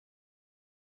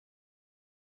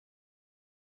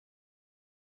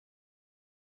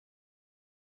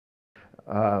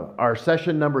Our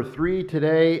session number 3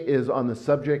 today is on the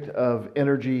subject of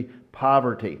energy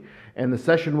poverty, and the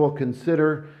session will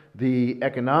consider the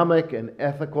economic and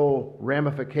ethical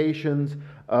ramifications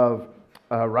of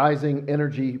rising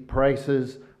energy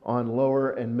prices on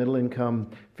lower and middle income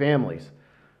families.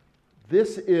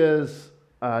 This is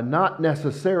not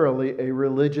necessarily a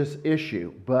religious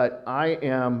issue, but I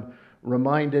am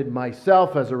reminded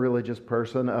myself as a religious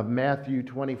person of Matthew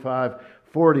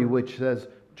 25:40, which says,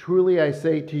 "Truly I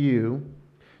say to you,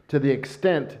 to the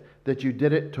extent that you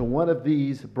did it to one of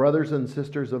these brothers and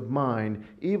sisters of mine,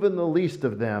 even the least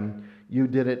of them, you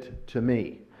did it to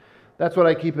me." That's what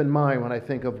I keep in mind when I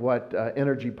think of what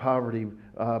energy poverty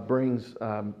brings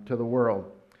to the world.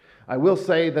 I will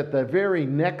say that the very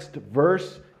next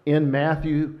verse in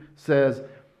Matthew says,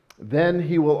 "Then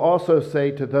he will also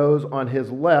say to those on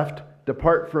his left,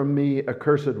 'Depart from me,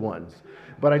 accursed ones.'"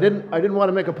 But I didn't want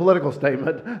to make a political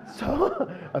statement, so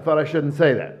I thought I shouldn't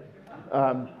say that.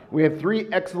 We have 3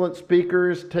 excellent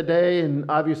speakers today, and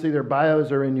obviously their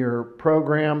bios are in your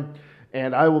program,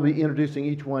 and I will be introducing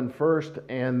each one first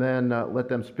and then let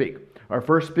them speak. Our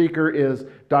first speaker is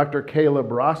Dr.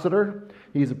 Caleb Rossiter.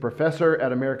 He's a professor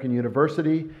at American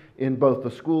University in both the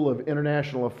School of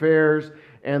International Affairs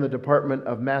and the Department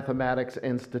of Mathematics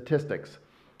and Statistics.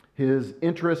 His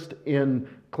interest in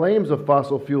claims of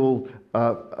fossil fuel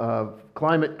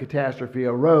climate catastrophe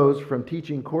arose from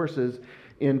teaching courses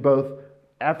in both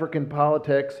African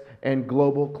politics and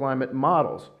global climate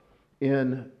models.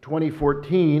 In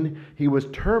 2014, he was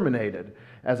terminated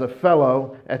as a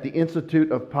fellow at the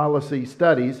Institute of Policy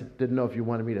Studies. Didn't know if you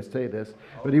wanted me to say this,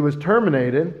 but he was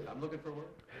terminated. I'm looking for work.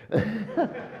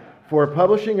 For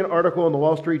publishing an article in the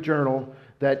Wall Street Journal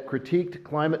that critiqued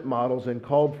climate models and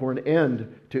called for an end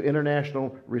to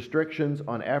international restrictions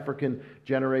on African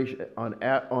generation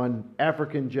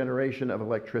of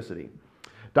electricity.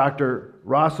 Dr.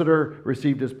 Rossiter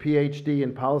received his PhD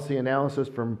in policy analysis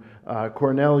from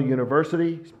Cornell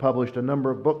University. He's published a number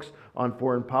of books on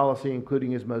foreign policy,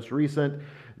 including his most recent,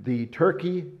 The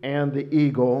Turkey and the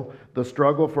Eagle, The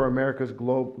Struggle for America's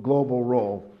Global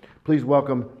Role. Please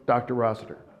welcome Dr.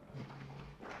 Rossiter.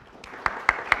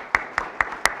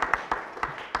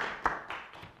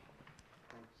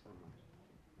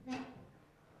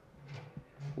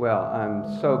 Well,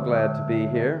 I'm so glad to be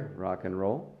here. Rock and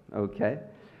roll. Okay.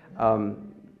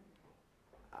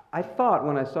 I thought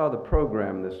when I saw the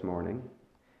program this morning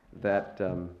that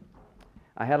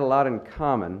I had a lot in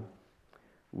common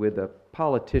with a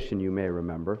politician you may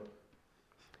remember. Do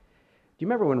you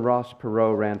remember when Ross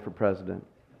Perot ran for president?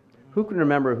 Who can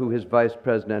remember who his vice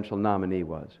presidential nominee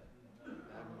was?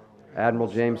 Admiral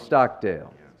James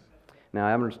Stockdale. Now,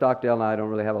 Admiral Stockdale and I don't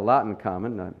really have a lot in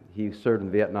common. He served in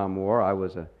the Vietnam War. I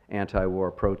was an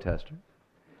anti-war protester.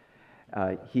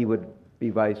 He would be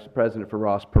vice president for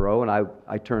Ross Perot, and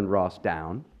I turned Ross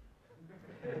down.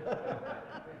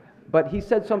 But he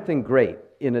said something great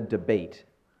in a debate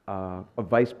of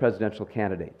vice presidential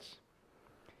candidates.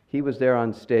 He was there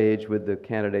on stage with the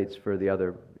candidates for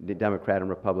the Democrat and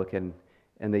Republican,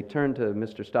 and they turned to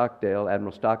Mr. Stockdale,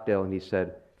 Admiral Stockdale, and he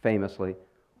said famously,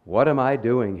 "What am I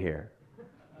doing here?"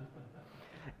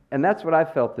 And that's what I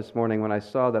felt this morning when I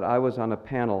saw that I was on a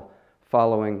panel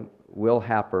following Will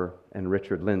Happer and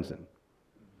Richard Lindzen.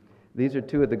 These are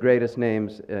 2 of the greatest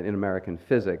names in American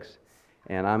physics,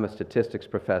 and I'm a statistics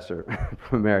professor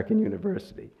from American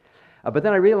University. But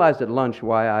then I realized at lunch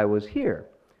why I was here,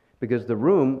 because the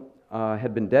room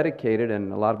had been dedicated,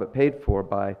 and a lot of it paid for,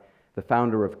 by the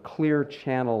founder of Clear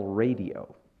Channel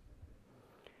Radio.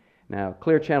 Now,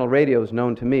 Clear Channel Radio is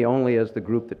known to me only as the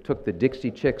group that took the Dixie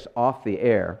Chicks off the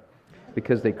air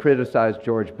because they criticized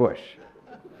George Bush.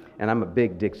 And I'm a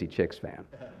big Dixie Chicks fan.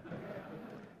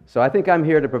 So I think I'm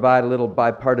here to provide a little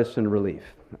bipartisan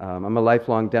relief. I'm a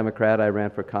lifelong Democrat. I ran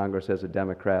for Congress as a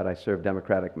Democrat. I served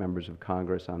Democratic members of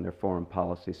Congress on their foreign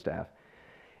policy staff.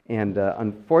 And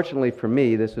unfortunately for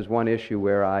me, this is one issue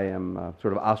where I am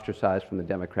sort of ostracized from the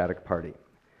Democratic Party.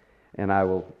 And I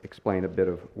will explain a bit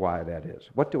of why that is.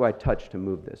 What do I touch to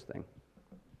move this thing?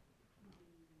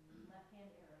 Left-hand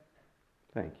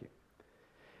arrow. Thank you.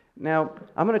 Now,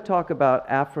 I'm going to talk about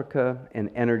Africa and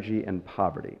energy and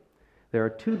poverty. There are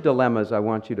 2 dilemmas I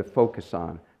want you to focus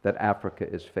on that Africa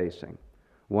is facing.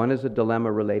 One is a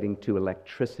dilemma relating to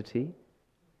electricity,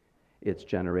 its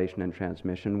generation and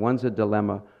transmission. One's a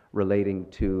dilemma relating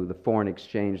to the foreign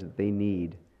exchange that they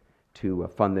need to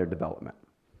fund their development.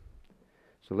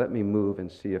 So let me move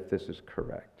and see if this is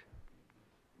correct.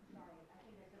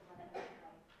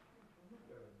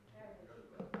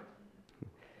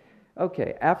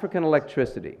 Okay, African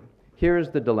electricity. Here is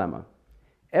the dilemma.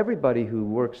 Everybody who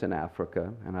works in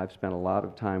Africa, and I've spent a lot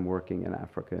of time working in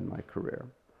Africa in my career,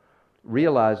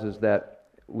 realizes that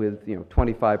with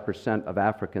 25% of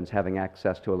Africans having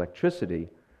access to electricity,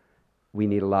 we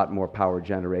need a lot more power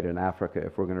generated in Africa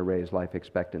if we're going to raise life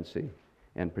expectancy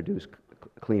and produce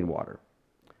clean water.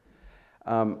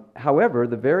 However,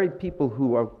 the very people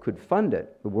who could fund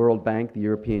it, the World Bank, the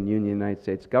European Union, the United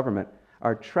States government,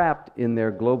 are trapped in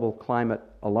their global climate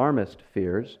alarmist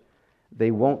fears. They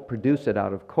won't produce it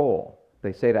out of coal.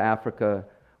 They say to Africa,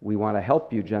 we want to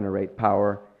help you generate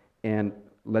power, and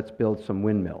let's build some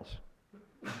windmills.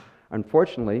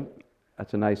 Unfortunately,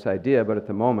 that's a nice idea, but at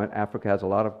the moment, Africa has a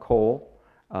lot of coal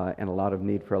and a lot of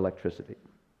need for electricity.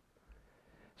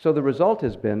 So the result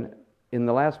has been, in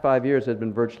the last 5 years, there's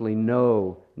been virtually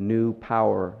no new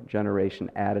power generation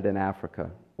added in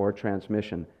Africa or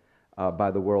transmission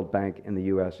by the World Bank in the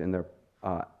US in their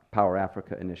Power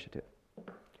Africa initiative.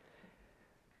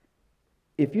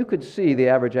 If you could see the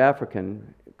average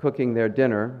African cooking their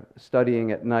dinner,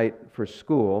 studying at night for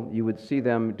school, you would see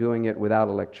them doing it without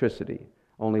electricity.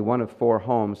 Only 1 of 4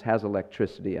 homes has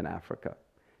electricity in Africa.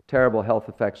 Terrible health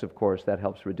effects, of course. That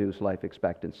helps reduce life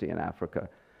expectancy in Africa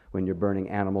when you're burning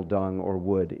animal dung or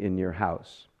wood in your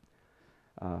house.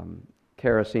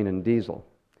 Kerosene and diesel.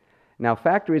 Now,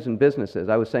 factories and businesses,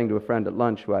 I was saying to a friend at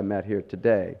lunch who I met here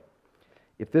today,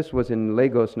 if this was in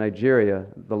Lagos, Nigeria,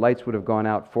 the lights would have gone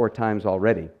out 4 times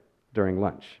already during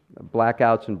lunch.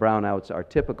 Blackouts and brownouts are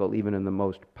typical even in the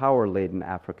most power-laden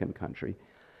African country.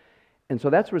 And so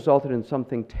that's resulted in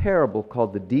something terrible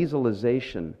called the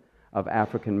dieselization of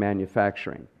African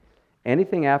manufacturing.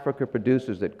 Anything Africa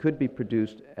produces that could be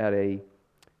produced at a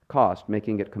cost,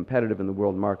 making it competitive in the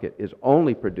world market, is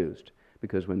only produced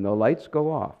because when the lights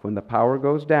go off, when the power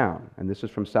goes down, and this is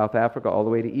from South Africa all the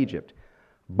way to Egypt,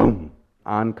 boom,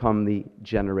 on come the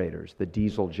generators, the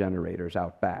diesel generators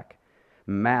out back.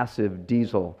 Massive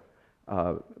diesel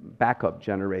backup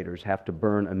generators have to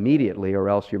burn immediately or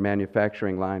else your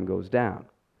manufacturing line goes down.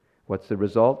 What's the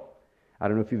result? I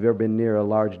don't know if you've ever been near a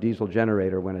large diesel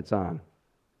generator when it's on.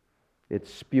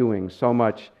 It's spewing so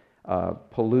much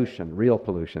pollution, real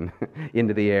pollution,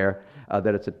 into the air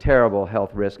that it's a terrible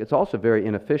health risk. It's also very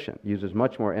inefficient, uses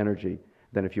much more energy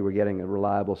than if you were getting a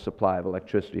reliable supply of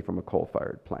electricity from a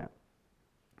coal-fired plant.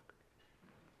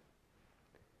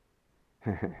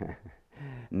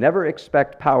 Never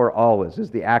expect power always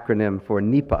is the acronym for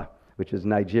NEPA, which is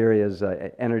Nigeria's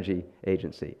energy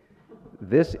agency.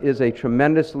 This is a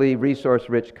tremendously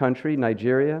resource-rich country,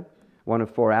 Nigeria. 1 of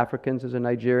 4 Africans is a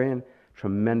Nigerian.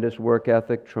 Tremendous work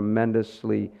ethic,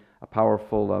 tremendously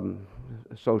powerful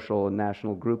social and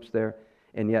national groups there.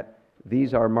 And yet,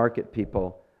 these are market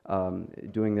people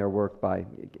doing their work by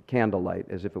candlelight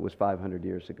as if it was 500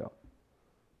 years ago.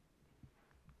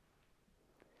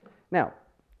 Now,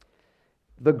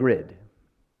 the grid.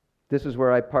 This is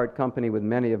where I part company with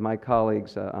many of my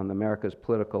colleagues on America's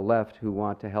political left who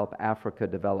want to help Africa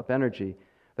develop energy.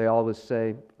 They always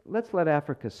say, let's let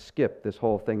Africa skip this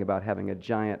whole thing about having a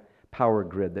giant power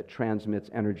grid that transmits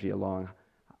energy along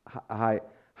high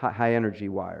energy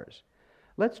wires.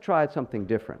 Let's try something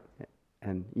different.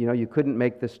 And you couldn't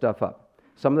make this stuff up.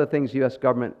 Some of the things U.S.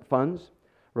 government funds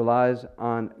relies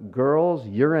on girls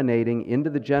urinating into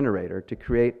the generator to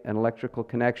create an electrical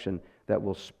connection that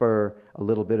will spur a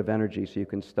little bit of energy so you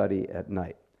can study at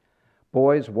night.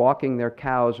 Boys walking their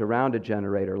cows around a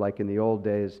generator like in the old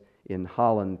days in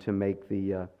Holland to make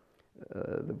the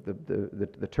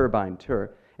turbine turn,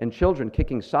 and children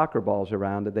kicking soccer balls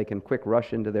around that they can quick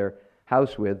rush into their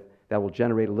house with that will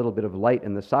generate a little bit of light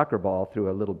in the soccer ball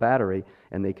through a little battery,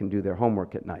 and they can do their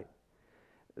homework at night.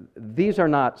 These are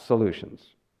not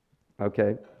solutions,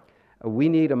 okay? We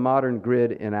need a modern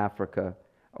grid in Africa,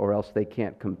 or else they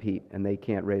can't compete, and they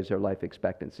can't raise their life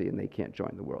expectancy, and they can't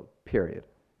join the world, period.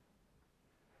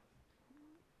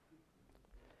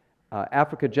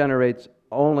 Africa generates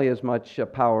only as much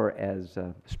power as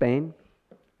Spain,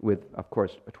 with, of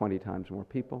course, 20 times more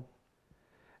people.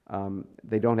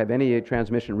 They don't have any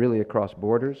transmission really across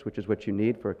borders, which is what you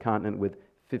need for a continent with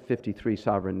 53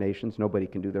 sovereign nations. Nobody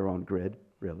can do their own grid,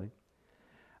 really.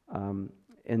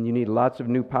 And you need lots of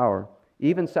new power.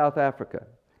 Even South Africa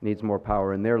needs more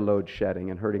power, and they're load shedding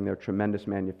and hurting their tremendous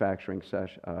manufacturing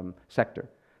sector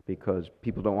because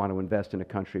people don't want to invest in a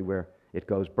country where it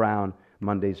goes brown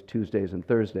Mondays, Tuesdays, and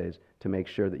Thursdays to make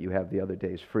sure that you have the other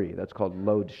days free. That's called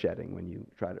load shedding when you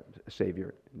try to save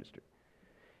your industry.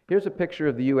 Here's a picture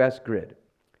of the U.S. grid.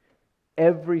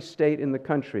 Every state in the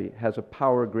country has a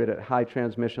power grid at high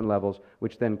transmission levels,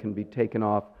 which then can be taken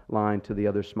offline to the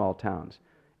other small towns.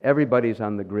 Everybody's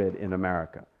on the grid in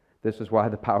America. This is why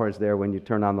the power is there when you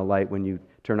turn on the light, when you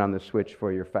turn on the switch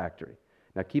for your factory.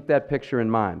 Now keep that picture in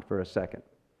mind for a second.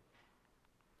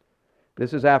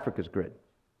 This is Africa's grid.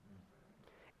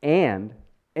 And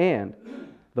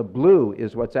the blue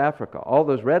is what's Africa. All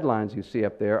those red lines you see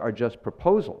up there are just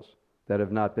proposals that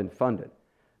have not been funded.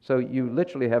 So you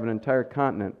literally have an entire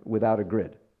continent without a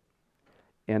grid.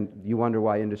 And you wonder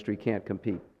why industry can't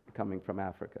compete coming from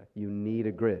Africa. You need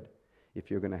a grid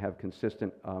if you're going to have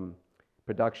consistent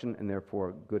production and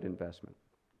therefore good investment.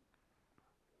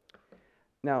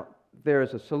 Now, there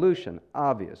is a solution,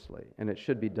 obviously, and it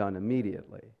should be done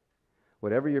immediately.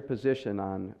 Whatever your position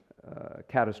on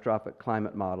catastrophic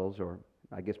climate models, or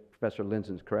I guess Professor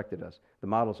Lindzen's corrected us, the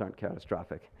models aren't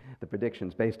catastrophic. The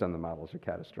predictions based on the models are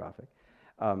catastrophic.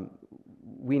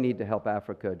 We need to help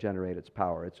Africa generate its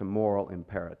power. It's a moral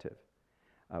imperative.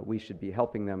 We should be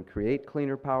helping them create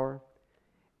cleaner power,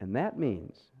 and that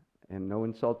means, and no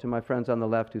insult to my friends on the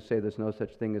left who say there's no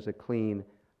such thing as a clean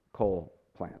coal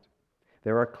plant.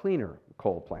 There are cleaner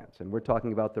coal plants, and we're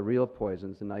talking about the real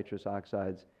poisons, the nitrous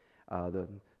oxides, the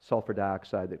sulfur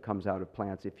dioxide that comes out of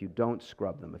plants if you don't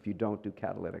scrub them, if you don't do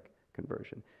catalytic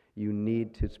conversion. You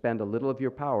need to spend a little of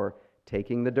your power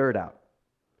taking the dirt out.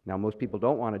 Now, most people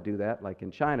don't want to do that, like in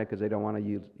China, because they don't want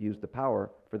to use the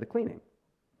power for the cleaning.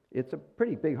 It's a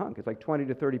pretty big hunk. It's like 20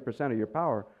 to 30% of your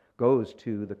power goes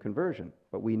to the conversion,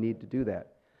 but we need to do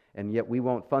that. And yet we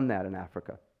won't fund that in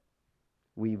Africa.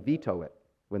 We veto it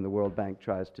when the World Bank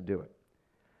tries to do it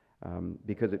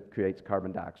because it creates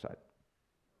carbon dioxide.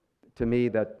 To me,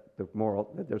 there's a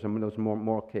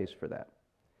moral case for that.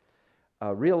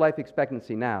 Real life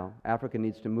expectancy now, Africa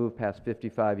needs to move past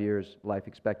 55 years life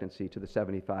expectancy to the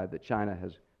 75 that China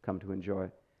has come to enjoy,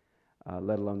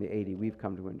 let alone the 80 we've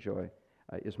come to enjoy,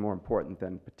 is more important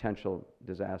than potential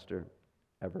disaster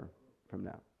ever from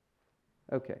now.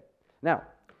 Okay. Now,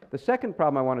 the second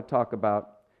problem I want to talk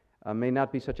about may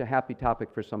not be such a happy topic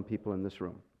for some people in this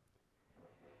room.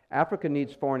 Africa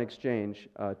needs foreign exchange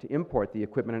to import the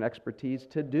equipment and expertise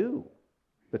to do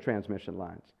the transmission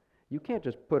lines. You can't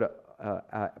just put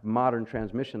a modern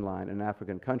transmission line in an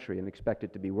African country and expect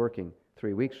it to be working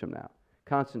 3 weeks from now.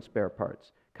 Constant spare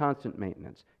parts, constant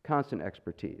maintenance, constant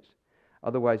expertise.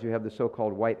 Otherwise, you have the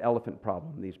so-called white elephant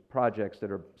problem, these projects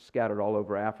that are scattered all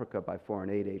over Africa by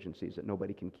foreign aid agencies that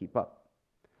nobody can keep up.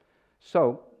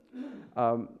 So,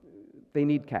 they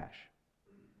need cash.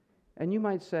 And you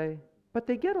might say, but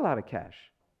they get a lot of cash.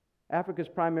 Africa's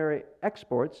primary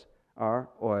exports are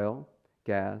oil,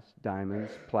 gas,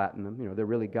 diamonds, platinum. You know, they're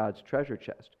really God's treasure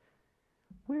chest.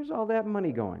 Where's all that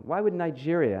money going? Why would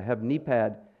Nigeria have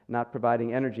NEPAD not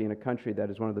providing energy in a country that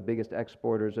is one of the biggest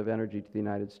exporters of energy to the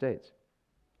United States?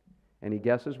 Any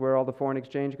guesses where all the foreign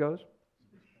exchange goes?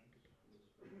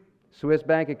 Swiss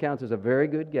bank accounts is a very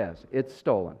good guess. It's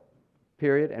stolen,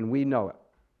 period, and we know it.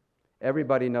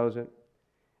 Everybody knows it,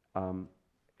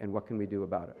 and what can we do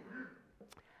about it?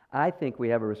 I think we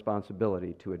have a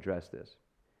responsibility to address this.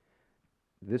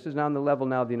 This is not on the level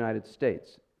now of the United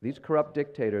States. These corrupt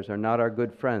dictators are not our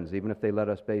good friends, even if they let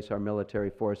us base our military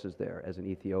forces there, as in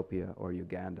Ethiopia or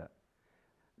Uganda.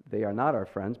 They are not our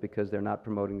friends because they're not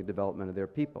promoting the development of their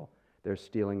people. They're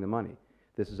stealing the money.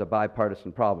 This is a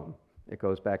bipartisan problem. It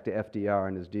goes back to FDR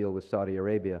and his deal with Saudi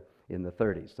Arabia in the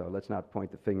 30s, so let's not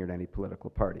point the finger at any political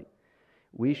party.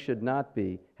 We should not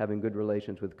be having good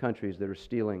relations with countries that are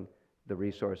stealing the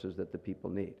resources that the people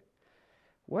need.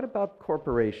 What about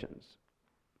corporations?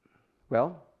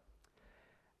 Well,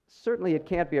 certainly it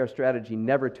can't be our strategy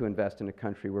never to invest in a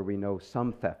country where we know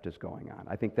some theft is going on.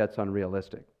 I think that's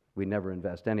unrealistic. We never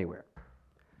invest anywhere.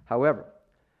 However,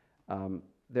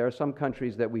 there are some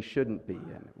countries that we shouldn't be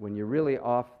in. When you're really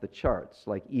off the charts,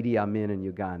 like Idi Amin in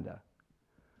Uganda,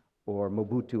 or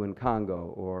Mobutu in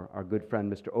Congo, or our good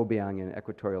friend Mr. Obiang in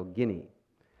Equatorial Guinea,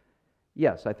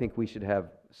 yes, I think we should have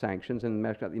sanctions, and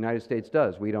the United States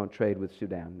does. We don't trade with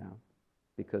Sudan now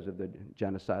because of the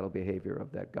genocidal behavior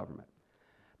of that government.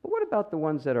 But what about the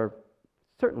ones that are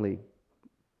certainly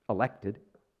elected?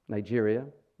 Nigeria,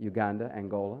 Uganda,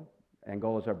 Angola.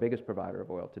 Angola is our biggest provider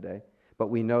of oil today, but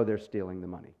we know they're stealing the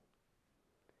money.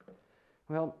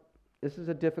 Well, this is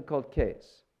a difficult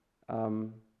case.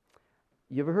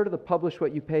 You ever heard of the Publish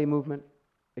What You Pay movement?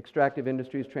 Extractive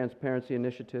Industries Transparency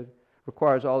Initiative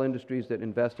requires all industries that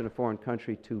invest in a foreign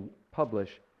country to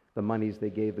publish the monies they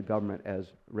gave the government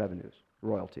as revenues,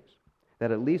 royalties.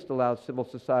 That at least allows civil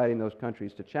society in those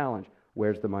countries to challenge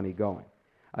where's the money going.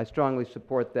 I strongly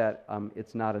support that.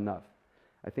 It's not enough.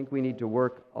 I think we need to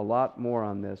work a lot more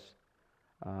on this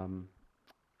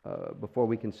before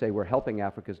we can say we're helping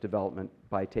Africa's development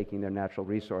by taking their natural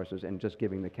resources and just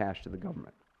giving the cash to the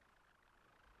government.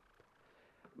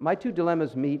 My two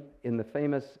dilemmas meet in the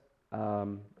famous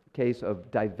case of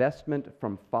divestment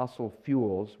from fossil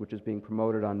fuels, which is being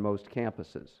promoted on most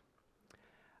campuses.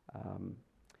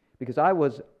 Because I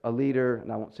was a leader,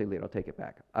 and I won't say leader, I'll take it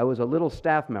back. I was a little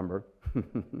staff member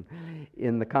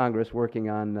in the Congress working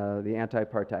on the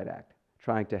Anti-Apartheid Act,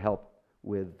 trying to help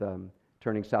with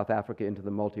turning South Africa into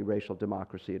the multiracial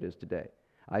democracy it is today.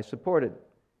 I supported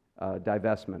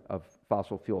divestment of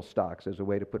fossil fuel stocks as a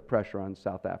way to put pressure on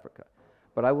South Africa.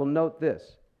 But I will note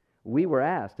this. We were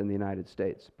asked in the United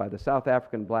States by the South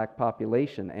African black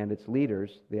population and its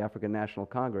leaders, the African National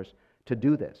Congress, to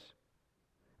do this.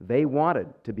 They wanted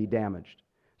to be damaged,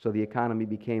 so the economy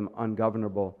became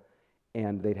ungovernable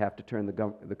and they'd have to turn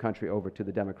the country over to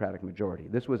the Democratic majority.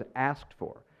 This was asked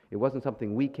for. It wasn't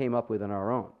something we came up with on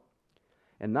our own.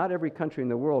 And not every country in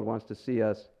the world wants to see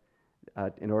us,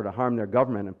 in order to harm their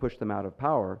government and push them out of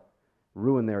power,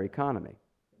 ruin their economy.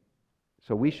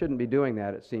 So we shouldn't be doing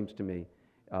that, it seems to me,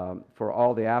 for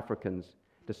all the Africans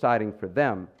deciding for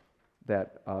them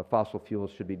that fossil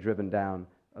fuels should be driven down,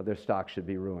 their stocks should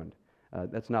be ruined.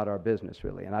 That's not our business,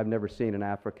 really. And I've never seen an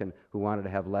African who wanted to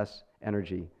have less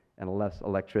energy and less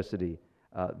electricity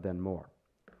than more.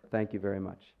 Thank you very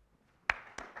much.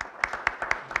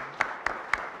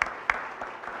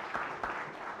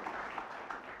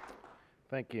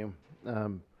 Thank you.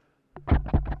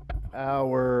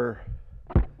 Our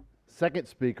second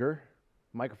speaker,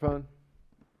 microphone.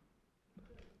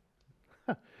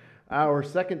 Our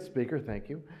second speaker, thank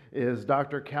you, is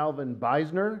Dr. Calvin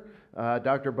Beisner.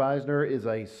 Dr. Beisner is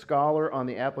a scholar on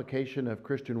the application of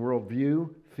Christian worldview,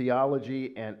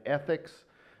 theology, and ethics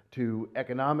to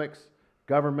economics,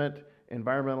 government,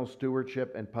 environmental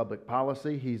stewardship, and public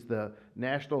policy. He's the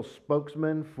national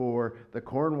spokesman for the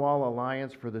Cornwall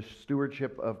Alliance for the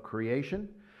Stewardship of Creation.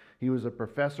 He was a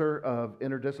professor of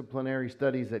interdisciplinary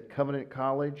studies at Covenant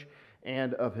College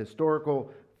and of historical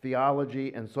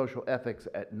theology and social ethics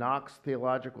at Knox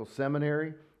Theological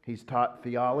Seminary. He's taught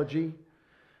theology,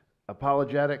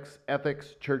 apologetics,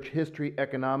 ethics, church history,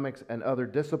 economics, and other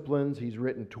disciplines. He's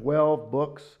written 12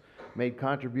 books, made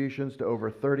contributions to over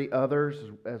 30 others,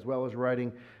 as well as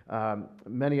writing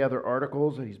many other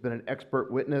articles. He's been an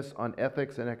expert witness on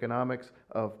ethics and economics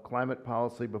of climate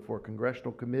policy before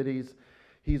congressional committees.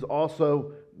 He's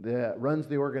also runs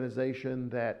the organization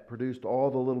that produced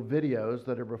all the little videos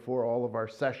that are before all of our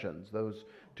sessions. Those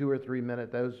 2 or 3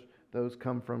 minute, those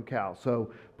come from Cal.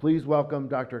 So please welcome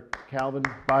Dr. Calvin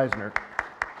Beisner.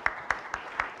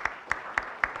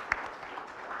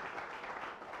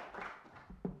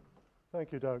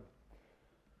 Thank you, Doug.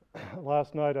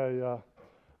 Last night I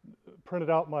printed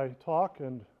out my talk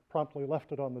and promptly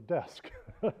left it on the desk.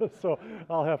 So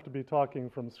I'll have to be talking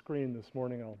from screen this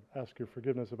morning. I'll ask your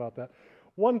forgiveness about that.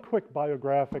 One quick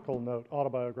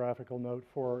autobiographical note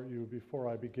for you before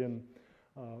I begin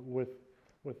with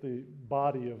the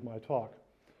body of my talk.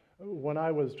 When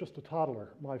I was just a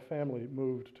toddler, my family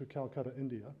moved to Calcutta,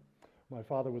 India. My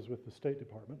father was with the State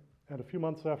Department. And a few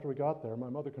months after we got there, my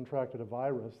mother contracted a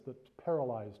virus that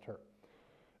paralyzed her.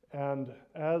 And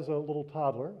as a little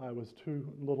toddler, I was too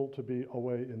little to be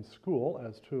away in school,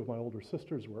 as 2 of my older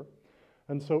sisters were.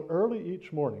 And so early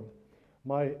each morning,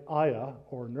 my ayah,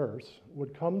 or nurse,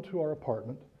 would come to our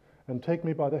apartment and take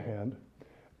me by the hand,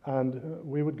 and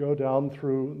we would go down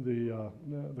through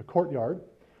the courtyard,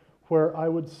 where I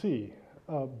would see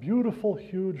a beautiful,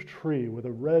 huge tree with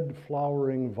a red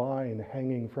flowering vine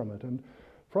hanging from it. And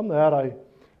from that, I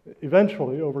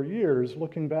eventually, over years,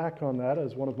 looking back on that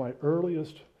as one of my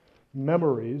earliest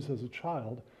memories as a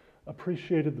child,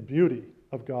 appreciated the beauty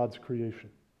of God's creation.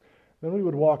 Then we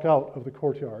would walk out of the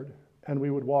courtyard and we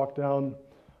would walk down,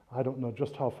 I don't know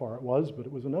just how far it was, but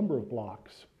it was a number of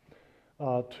blocks,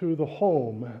 to the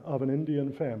home of an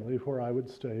Indian family where I would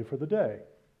stay for the day.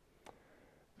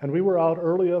 And we were out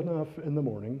early enough in the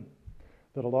morning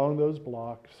that along those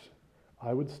blocks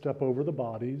I would step over the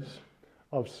bodies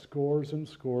of scores and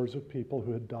scores of people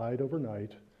who had died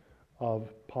overnight of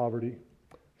poverty,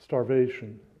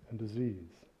 starvation, and disease.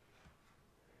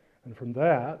 And from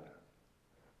that,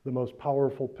 the most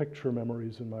powerful picture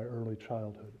memories in my early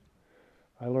childhood,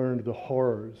 I learned the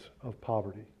horrors of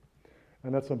poverty.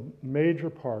 And that's a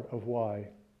major part of why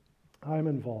I'm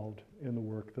involved in the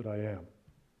work that I am.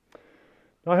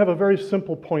 Now, I have a very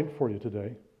simple point for you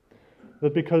today,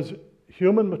 that because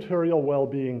human material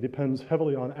well-being depends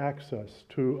heavily on access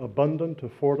to abundant,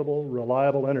 affordable,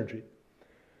 reliable energy,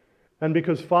 and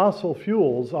because fossil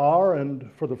fuels are,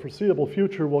 and for the foreseeable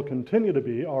future will continue to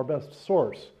be, our best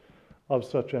source of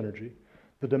such energy,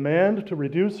 the demand to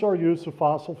reduce our use of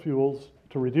fossil fuels,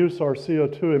 to reduce our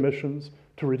CO2 emissions,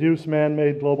 to reduce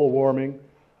man-made global warming,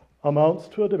 amounts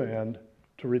to a demand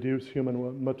to reduce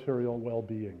human material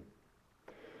well-being.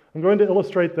 I'm going to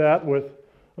illustrate that with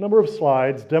a number of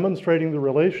slides demonstrating the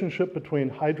relationship between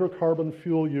hydrocarbon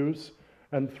fuel use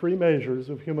and three measures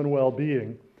of human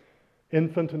well-being: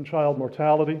 infant and child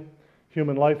mortality,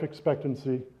 human life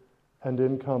expectancy, and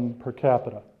income per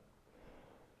capita.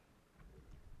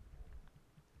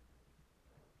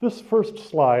 This first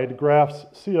slide graphs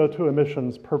CO2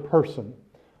 emissions per person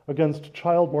against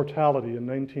child mortality in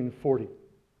 1940.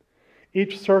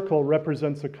 Each circle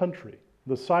represents a country,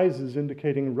 the sizes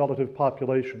indicating relative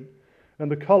population,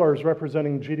 and the colors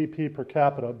representing GDP per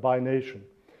capita by nation.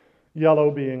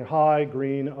 Yellow being high,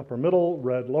 green upper middle,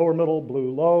 red lower middle, blue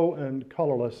low, and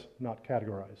colorless not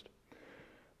categorized.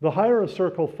 The higher a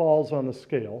circle falls on the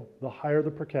scale, the higher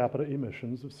the per capita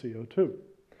emissions of CO2.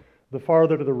 The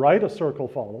farther to the right a circle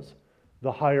falls,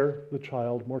 the higher the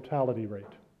child mortality rate.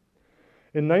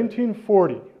 In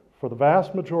 1940, for the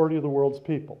vast majority of the world's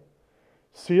people,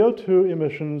 CO2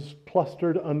 emissions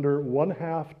clustered under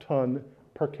 1/2 ton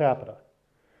per capita,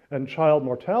 and child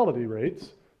mortality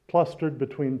rates clustered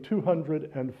between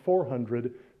 200 and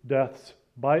 400 deaths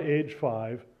by age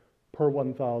 5 per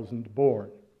 1,000 born.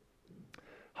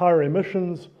 Higher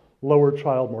emissions, lower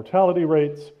child mortality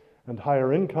rates, and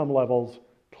higher income levels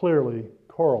clearly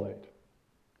correlate.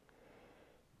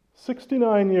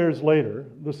 69 years later,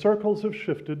 the circles have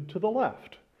shifted to the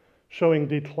left, showing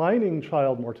declining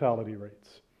child mortality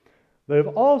rates. They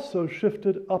have also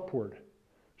shifted upward,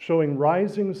 showing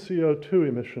rising CO2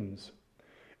 emissions.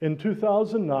 In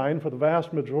 2009, for the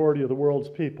vast majority of the world's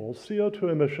people, CO2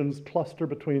 emissions cluster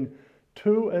between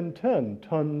 2 and 10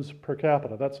 tons per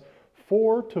capita. That's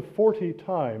 4 to 40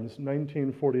 times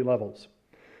 1940 levels.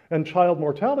 And child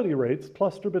mortality rates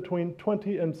cluster between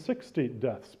 20 and 60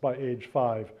 deaths by age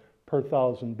 5 per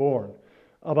 1,000 born,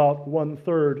 about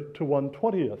 1/3 to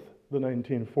 1/20th the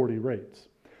 1940 rates.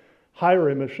 Higher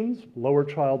emissions, lower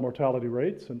child mortality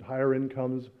rates, and higher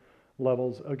incomes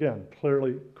levels, again,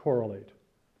 clearly correlate.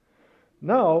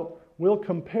 Now, we'll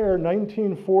compare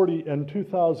 1940 and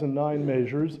 2009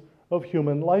 measures of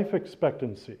human life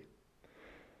expectancy.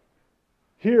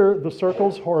 Here, the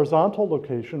circle's horizontal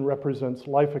location represents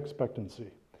life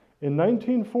expectancy. In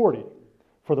 1940,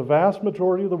 for the vast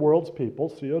majority of the world's people,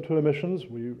 CO2 emissions,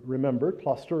 we remember,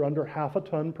 cluster under 1/2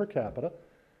 ton per capita,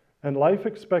 and life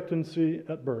expectancy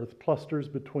at birth clusters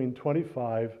between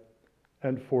 25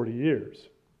 and 40 years.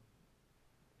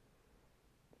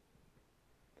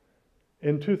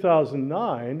 In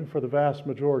 2009, for the vast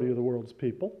majority of the world's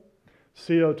people,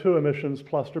 CO2 emissions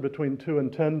cluster between 2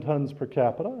 and 10 tons per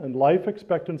capita, and life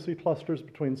expectancy clusters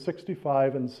between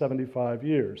 65 and 75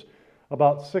 years,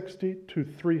 about 60 to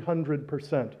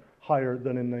 300% higher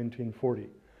than in 1940.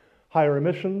 Higher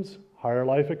emissions, higher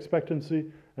life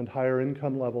expectancy, and higher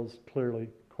income levels clearly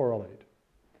correlate.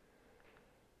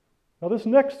 Now, this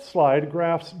next slide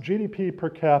graphs GDP per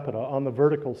capita on the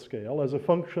vertical scale as a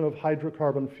function of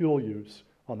hydrocarbon fuel use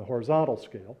on the horizontal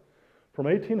scale from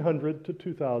 1800 to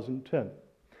 2010.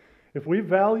 If we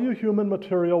value human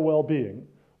material well-being,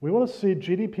 we want to see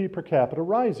GDP per capita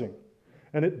rising,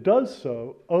 and it does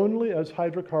so only as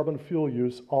hydrocarbon fuel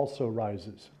use also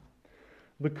rises.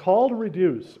 The call to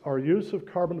reduce our use of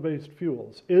carbon-based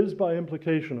fuels is, by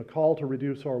implication, a call to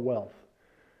reduce our wealth.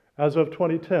 As of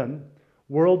 2010,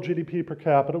 world GDP per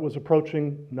capita was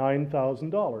approaching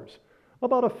 $9,000,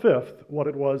 about 1/5 what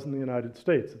it was in the United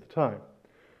States at the time.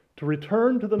 To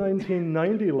return to the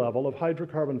 1990 level of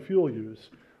hydrocarbon fuel use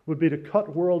would be to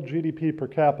cut world GDP per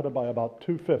capita by about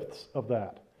 2/5 of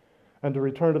that. And to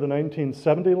return to the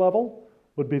 1970 level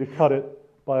would be to cut it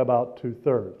by about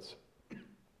 2/3.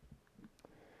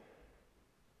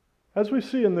 As we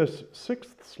see in this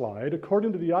sixth slide,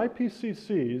 according to the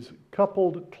IPCC's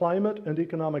coupled climate and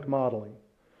economic modeling,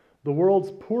 the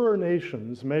world's poorer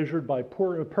nations, measured by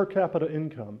per capita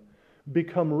income,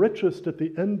 become richest at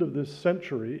the end of this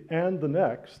century and the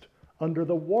next under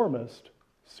the warmest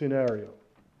scenario.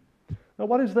 Now,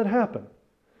 why does that happen?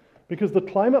 Because the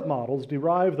climate models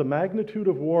derive the magnitude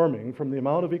of warming from the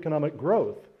amount of economic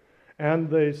growth, and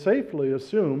they safely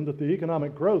assume that the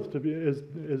economic growth is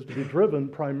to be driven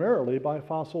primarily by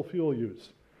fossil fuel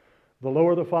use. The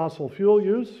lower the fossil fuel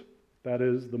use, that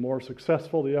is, the more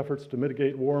successful the efforts to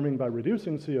mitigate warming by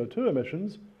reducing CO2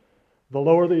 emissions, the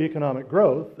lower the economic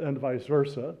growth, and vice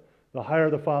versa. The higher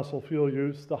the fossil fuel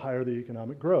use, the higher the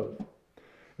economic growth.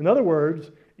 In other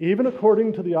words, even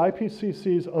according to the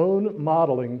IPCC's own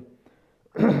modeling,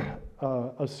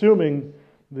 assuming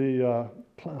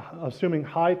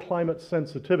high climate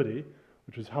sensitivity,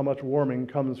 which is how much warming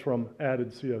comes from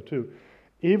added CO2,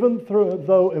 even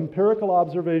though empirical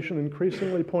observation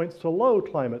increasingly points to low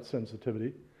climate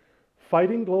sensitivity,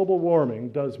 fighting global warming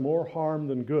does more harm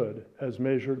than good as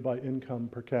measured by income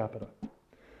per capita.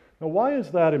 Now, why is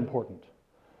that important?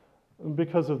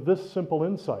 Because of this simple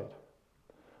insight.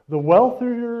 The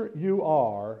wealthier you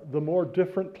are, the more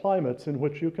different climates in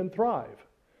which you can thrive,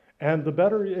 and the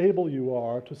better able you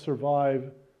are to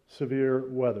survive severe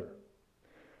weather.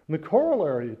 And the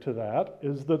corollary to that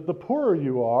is that the poorer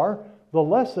you are, the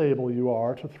less able you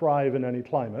are to thrive in any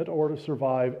climate or to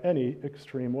survive any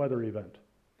extreme weather event.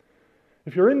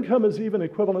 If your income is even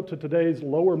equivalent to today's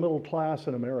lower middle class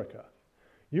in America,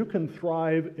 you can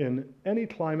thrive in any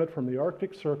climate from the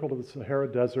Arctic Circle to the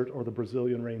Sahara Desert or the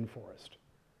Brazilian rainforest.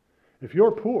 If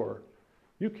you're poor,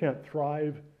 you can't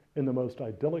thrive in the most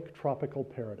idyllic tropical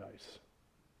paradise.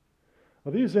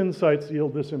 Now, these insights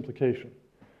yield this implication.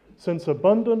 Since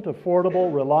abundant,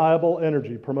 affordable, reliable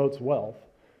energy promotes wealth,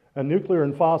 and nuclear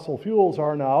and fossil fuels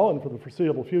are now, and for the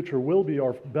foreseeable future, will be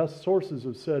our best sources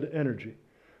of said energy,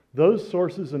 those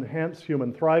sources enhance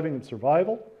human thriving and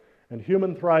survival, and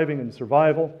human thriving and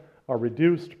survival are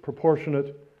reduced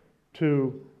proportionate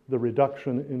to the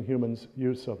reduction in humans'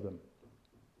 use of them.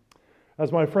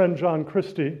 As my friend John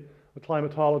Christie, a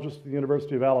climatologist at the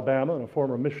University of Alabama and a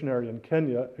former missionary in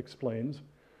Kenya, explains,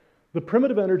 the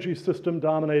primitive energy system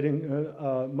dominating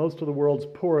most of the world's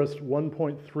poorest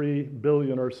 1.3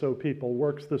 billion or so people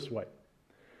works this way.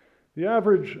 The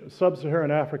average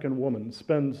sub-Saharan African woman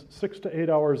spends 6 to 8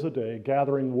 hours a day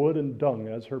gathering wood and dung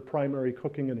as her primary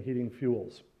cooking and heating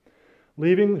fuels,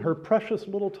 leaving her precious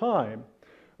little time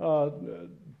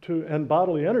and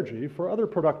bodily energy for other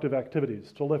productive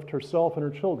activities to lift herself and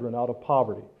her children out of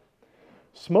poverty.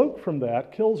 Smoke from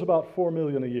that kills about 4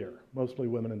 million a year, mostly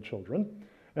women and children,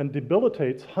 and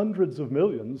debilitates hundreds of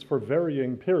millions for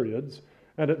varying periods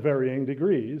and at varying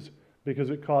degrees because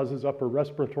it causes upper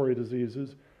respiratory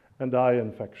diseases and eye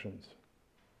infections.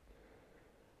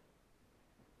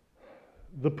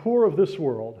 The poor of this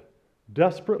world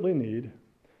desperately need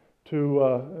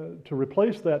to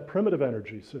replace that primitive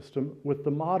energy system with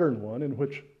the modern one in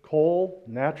which coal,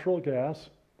 natural gas,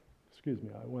 excuse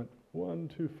me, I went one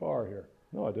too far here.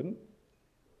 No, I didn't.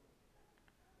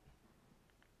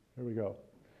 Here we go.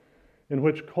 In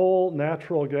which coal,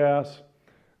 natural gas,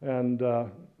 and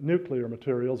nuclear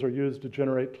materials are used to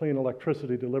generate clean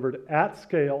electricity delivered at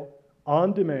scale,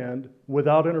 on demand,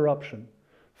 without interruption,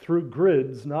 through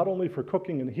grids not only for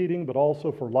cooking and heating, but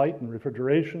also for light and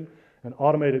refrigeration, and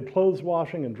automated clothes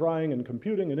washing and drying and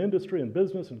computing and industry and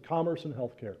business and commerce and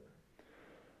healthcare.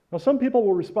 Now, some people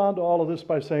will respond to all of this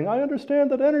by saying, I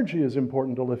understand that energy is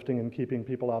important to lifting and keeping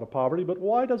people out of poverty, but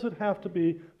why does it have to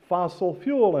be fossil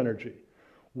fuel energy?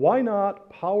 Why not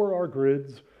power our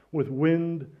grids with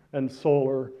wind and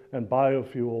solar and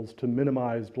biofuels to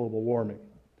minimize global warming?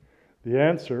 The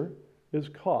answer is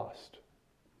cost.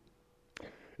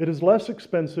 It is less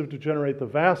expensive to generate the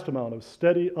vast amount of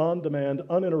steady, on-demand,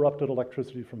 uninterrupted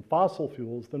electricity from fossil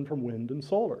fuels than from wind and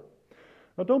solar.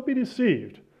 Now, don't be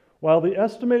deceived. While the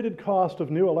estimated cost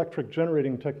of new electric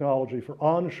generating technology for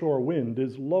onshore wind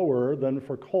is lower than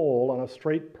for coal on a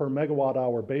straight per megawatt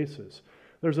hour basis,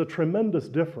 there's a tremendous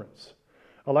difference.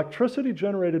 Electricity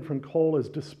generated from coal is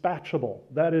dispatchable.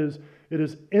 That is, it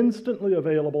is instantly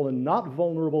available and not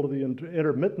vulnerable to the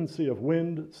intermittency of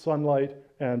wind, sunlight,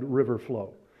 and river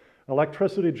flow.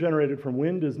 Electricity generated from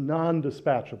wind is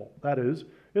non-dispatchable. That is,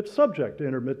 it's subject to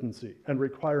intermittency and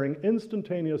requiring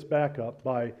instantaneous backup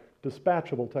by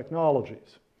dispatchable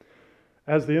technologies.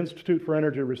 As the Institute for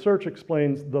Energy Research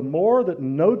explains, the more that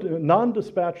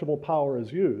non-dispatchable power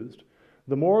is used,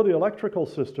 the more the electrical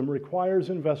system requires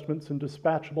investments in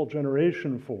dispatchable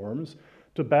generation forms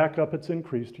to back up its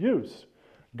increased use.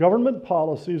 Government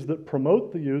policies that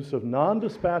promote the use of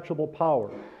non-dispatchable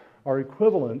power are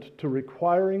equivalent to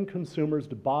requiring consumers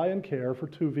to buy and care for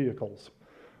two vehicles.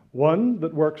 One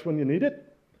that works when you need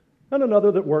it, and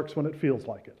another that works when it feels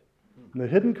like it. And the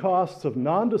hidden costs of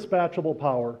non-dispatchable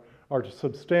power are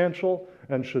substantial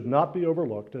and should not be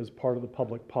overlooked as part of the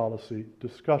public policy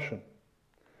discussion.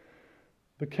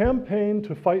 The campaign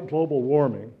to fight global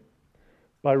warming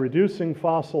by reducing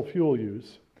fossil fuel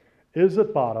use is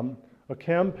at bottom a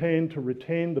campaign to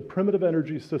retain the primitive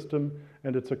energy system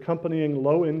and its accompanying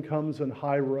low incomes and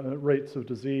high rates of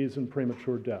disease and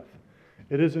premature death.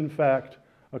 It is, in fact,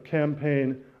 a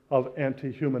campaign of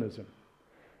anti-humanism.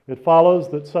 It follows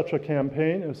that such a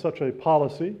campaign and such a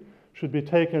policy should be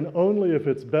taken only if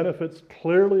its benefits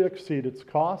clearly exceed its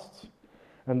costs,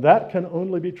 and that can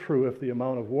only be true if the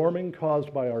amount of warming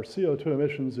caused by our CO2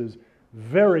 emissions is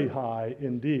very high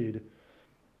indeed.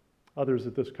 Others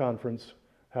at this conference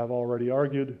have already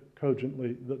argued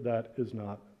cogently that that is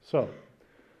not so.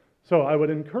 So I would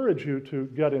encourage you to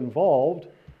get involved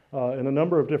in a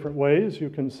number of different ways. You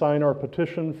can sign our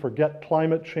petition for Get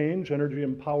Climate Change, Energy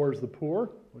Empowers the Poor,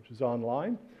 which is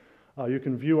online. You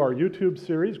can view our YouTube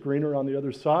series, Greener on the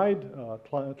Other Side,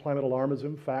 Climate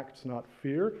Alarmism, Facts Not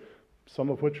Fear, some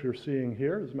of which you're seeing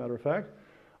here, as a matter of fact.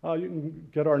 You can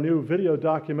get our new video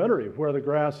documentary, Where the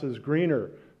Grass is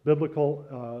Greener,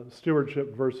 Biblical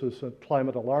Stewardship versus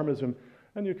Climate Alarmism.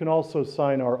 And you can also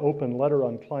sign our open letter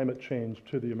on climate change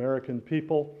to the American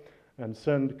people and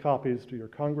send copies to your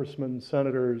congressmen,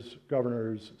 senators,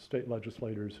 governors, state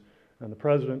legislators, and the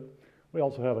president. We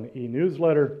also have an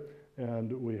e-newsletter,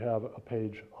 and we have a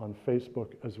page on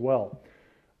Facebook as well.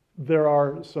 There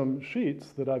are some sheets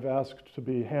that I've asked to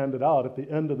be handed out at the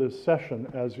end of this session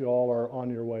as you all are on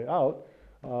your way out,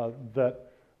 that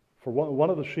for one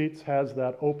of the sheets has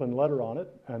that open letter on it,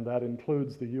 and that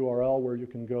includes the URL where you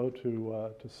can go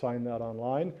to sign that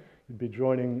online. You'd be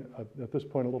joining, at this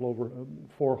point, a little over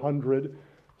 400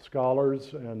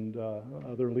 scholars and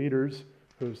other leaders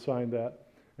who have signed that.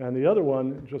 And the other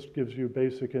one just gives you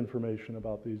basic information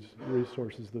about these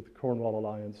resources that the Cornwall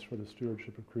Alliance for the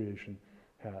Stewardship of Creation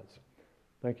has.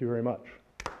 Thank you very much.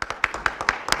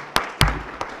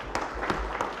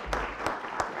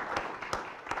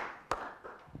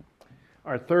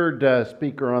 Our third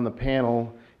speaker on the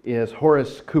panel is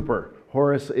Horace Cooper.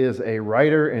 Horace is a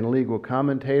writer and legal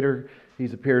commentator.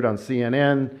 He's appeared on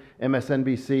CNN,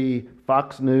 MSNBC,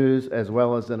 Fox News, as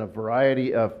well as in a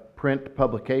variety of print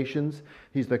publications.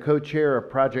 He's the co-chair of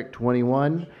Project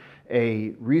 21, a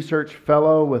research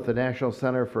fellow with the National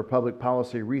Center for Public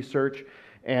Policy Research,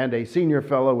 and a senior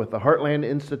fellow with the Heartland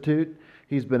Institute.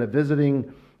 He's been a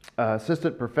visiting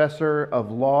assistant professor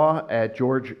of law at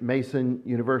George Mason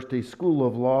University School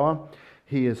of Law.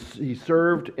 He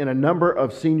served in a number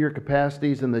of senior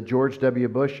capacities in the George W.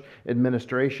 Bush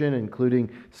administration, including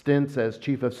stints as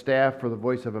Chief of Staff for the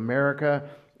Voice of America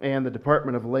and the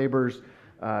Department of Labor's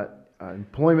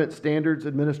Employment Standards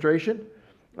Administration.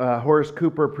 Horace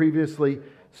Cooper previously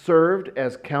served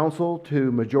as counsel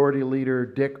to Majority Leader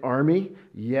Dick Armey.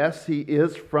 Yes, he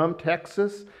is from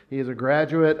Texas. He is a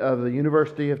graduate of the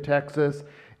University of Texas,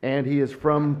 and he is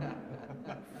from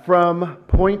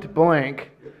Point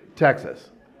Blank,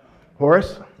 Texas.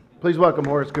 Horace, please welcome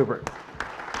Horace Cooper.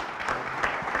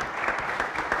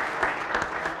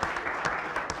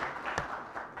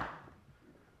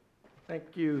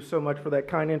 Thank you so much for that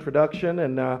kind introduction.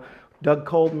 And Doug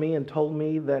called me and told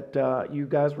me that you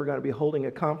guys were going to be holding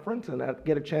a conference and I'd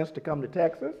get a chance to come to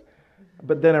Texas.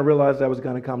 But then I realized I was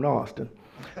going to come to Austin.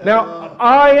 Now,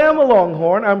 I am a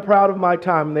Longhorn. I'm proud of my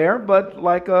time there. But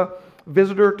like a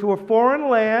visitor to a foreign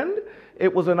land,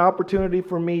 it was an opportunity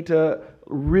for me to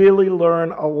really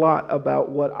learn a lot about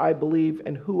what I believe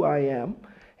and who I am.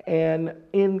 And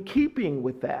in keeping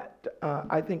with that,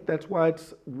 I think that's why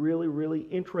it's really, really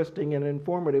interesting and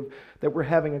informative that we're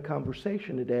having a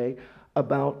conversation today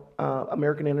about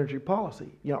American energy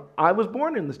policy. You know, I was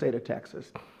born in the state of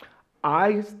Texas.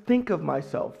 I think of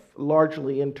myself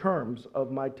largely in terms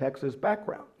of my Texas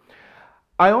background.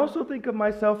 I also think of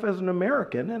myself as an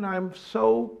American, and I'm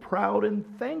so proud and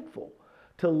thankful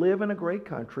to live in a great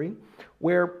country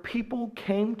where people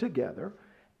came together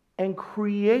and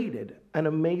created an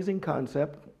amazing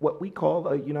concept, what we call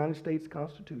the United States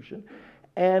Constitution.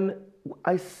 And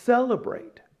I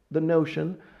celebrate the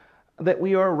notion that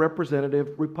we are a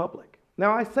representative republic.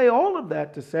 Now, I say all of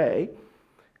that to say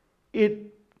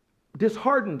it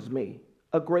disheartens me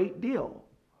a great deal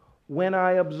when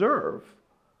I observe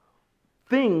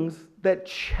things that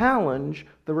challenge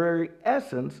the very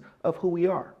essence of who we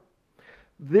are.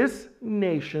 This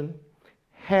nation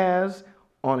has,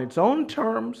 on its own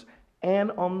terms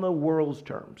and on the world's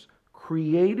terms,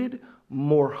 created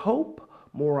more hope,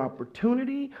 more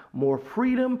opportunity, more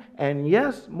freedom, and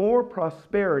yes, more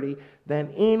prosperity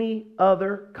than any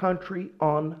other country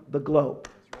on the globe.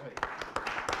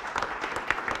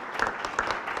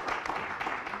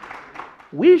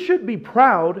 We should be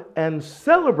proud and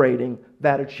celebrating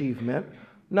that achievement,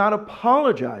 not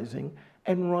apologizing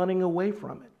and running away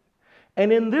from it.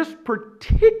 And in this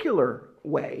particular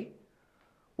way,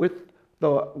 with the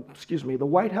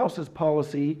White House's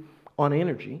policy on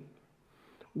energy,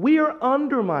 we are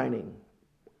undermining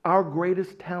our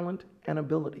greatest talent and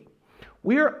ability.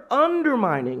 We are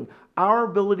undermining our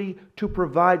ability to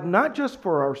provide not just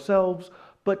for ourselves,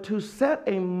 but to set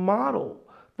a model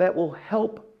that will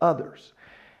help others.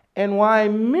 And why I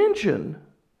mention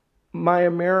my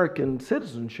American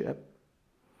citizenship,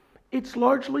 it's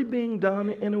largely being done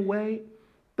in a way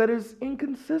that is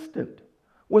inconsistent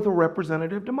with a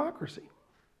representative democracy.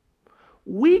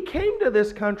 We came to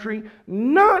this country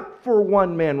not for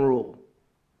one-man rule.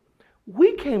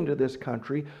 We came to this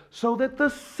country so that the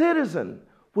citizen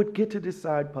would get to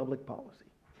decide public policy.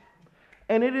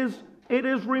 And it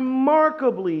is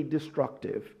remarkably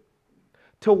destructive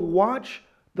to watch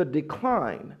the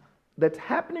decline that's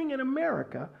happening in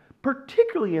America,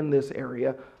 particularly in this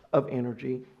area of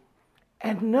energy,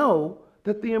 and know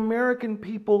that the American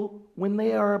people, when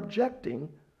they are objecting,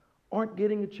 aren't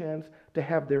getting a chance to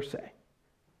have their say.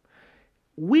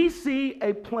 We see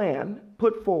a plan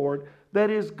put forward that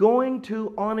is going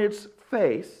to, on its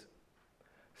face,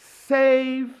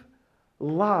 save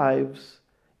lives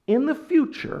in the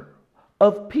future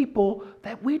of people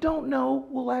that we don't know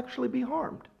will actually be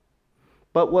harmed.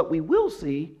 But what we will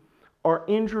see are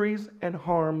injuries and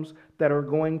harms that are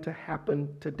going to happen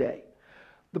today.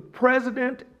 The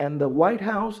president and the White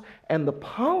House and the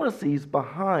policies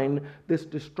behind this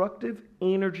destructive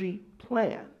energy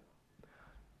plan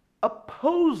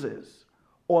opposes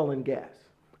oil and gas,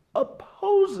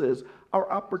 opposes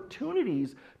our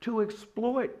opportunities to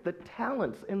exploit the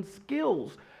talents and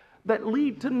skills that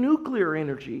lead to nuclear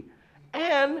energy.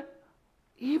 And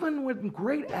even when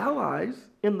great allies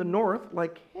in the North,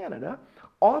 like Canada,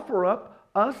 offer up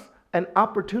us an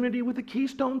opportunity with the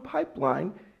Keystone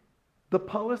Pipeline, the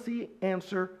policy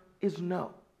answer is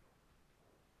no.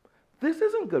 This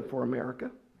isn't good for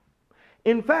America.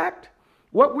 In fact,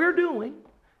 what we're doing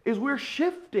is we're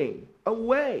shifting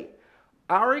away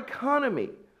our economy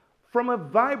from a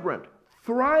vibrant,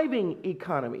 thriving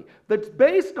economy that's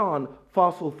based on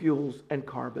fossil fuels and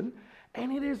carbon,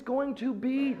 and it is going to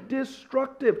be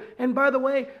destructive. And by the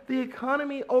way, the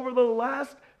economy over the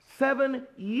last 7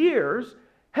 years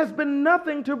has been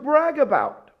nothing to brag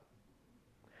about.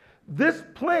 This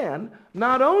plan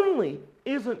not only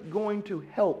isn't going to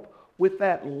help with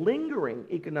that lingering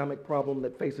economic problem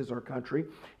that faces our country,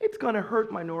 it's going to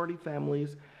hurt minority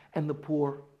families and the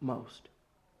poor most.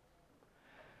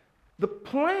 The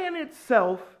plan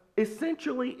itself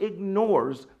essentially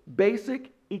ignores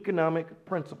basic economic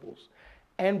principles,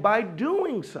 and by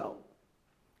doing so,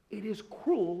 it is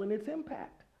cruel in its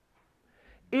impact.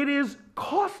 It is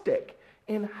caustic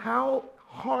in how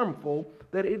harmful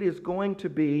that it is going to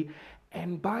be.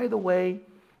 And by the way,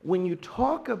 when you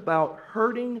talk about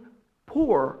hurting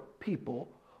poor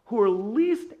people who are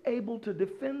least able to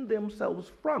defend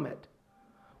themselves from it,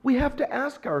 we have to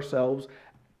ask ourselves,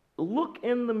 look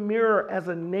in the mirror as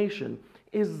a nation,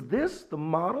 is this the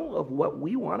model of what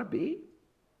we want to be?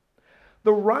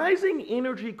 The rising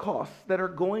energy costs that are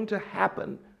going to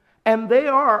happen, and they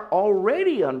are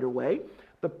already underway.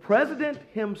 The president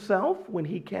himself, when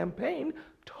he campaigned,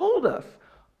 told us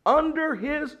under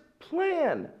his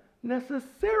plan,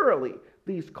 necessarily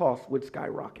these costs would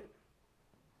skyrocket.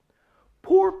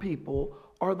 Poor people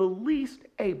are the least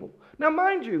able. Now,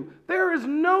 mind you, there is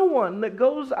no one that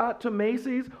goes out to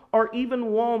Macy's or even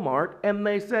Walmart and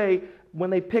they say,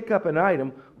 when they pick up an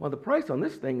item, well, the price on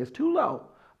this thing is too low.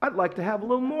 I'd like to have a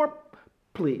little more,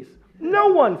 please. No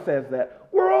one says that.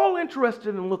 We're all interested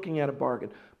in looking at a bargain.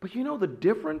 But you know the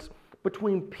difference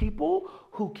between people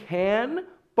who can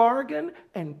bargain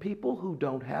and people who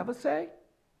don't have a say?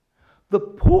 The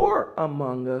poor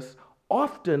among us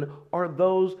often are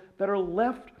those that are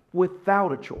left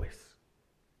without a choice.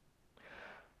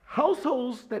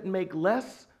 Households that make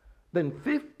less than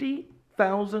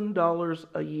 $50,000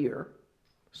 a year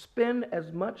spend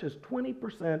as much as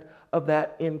 20% of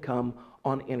that income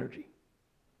on energy.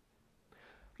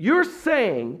 You're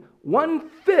saying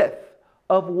 1/5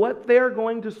 of what they're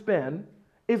going to spend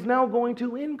is now going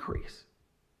to increase.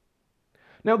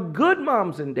 Now, good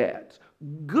moms and dads,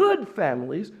 good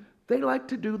families, they like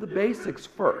to do the basics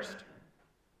first.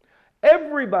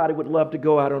 Everybody would love to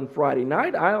go out on Friday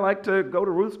night. I like to go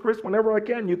to Ruth's Chris whenever I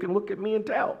can. You can look at me and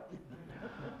tell.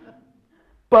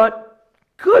 But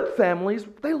good families,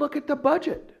 they look at the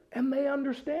budget and they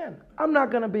understand. I'm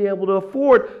not going to be able to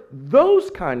afford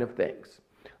those kind of things.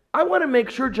 I want to make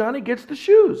sure Johnny gets the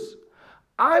shoes.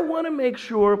 I want to make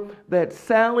sure that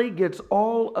Sally gets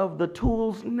all of the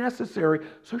tools necessary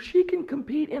so she can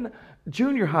compete in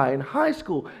junior high and high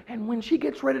school. And when she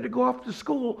gets ready to go off to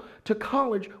school, to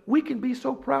college, we can be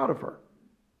so proud of her.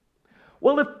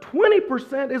 Well, if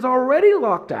 20% is already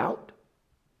locked out,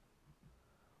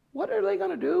 what are they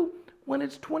going to do when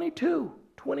it's 22,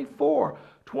 24,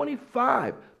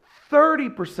 25,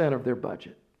 30% of their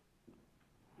budget?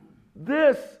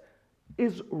 This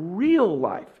is real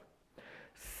life.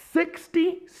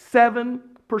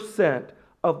 67%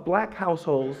 of black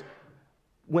households,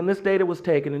 when this data was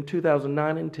taken in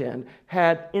 2009 and 10,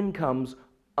 had incomes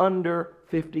under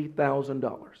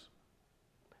 $50,000.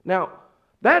 Now,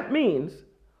 that means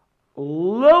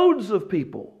loads of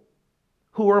people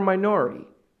who are minority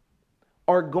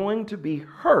are going to be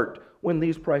hurt when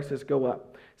these prices go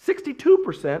up.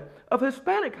 62% of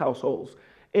Hispanic households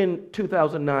in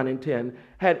 2009 and 10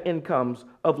 had incomes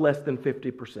of less than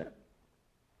 50%.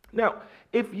 Now,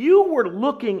 if you were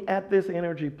looking at this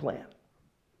energy plan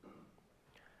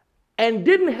and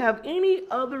didn't have any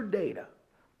other data,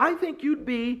 I think you'd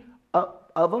be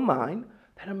of a mind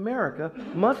that America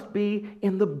must be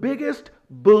in the biggest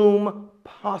boom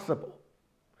possible.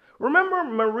 Remember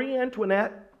Marie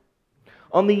Antoinette?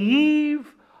 On the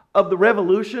eve of the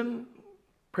revolution,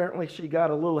 apparently she got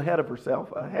a little ahead of herself.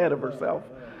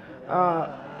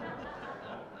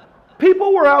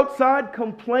 People were outside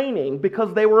complaining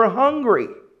because they were hungry.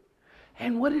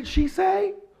 And what did she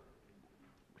say?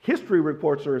 History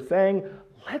reports are saying,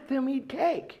 let them eat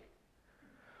cake.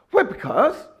 Well,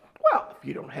 because, well, if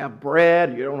you don't have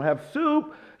bread, you don't have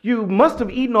soup, you must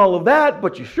have eaten all of that,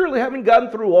 but you surely haven't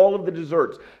gotten through all of the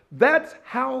desserts. That's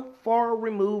how far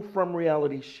removed from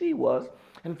reality she was.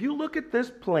 And if you look at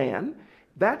this plan,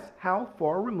 that's how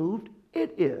far removed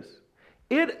it is.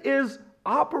 It is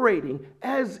operating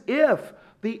as if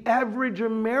the average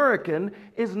American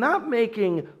is not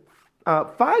making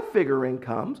five-figure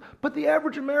incomes, but the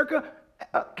average American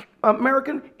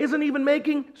isn't even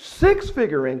making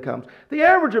six-figure incomes. The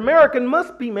average American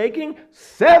must be making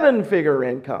seven-figure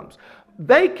incomes.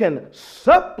 They can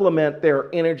supplement their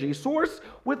energy source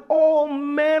with all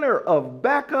manner of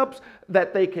backups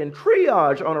that they can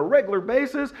triage on a regular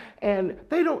basis, and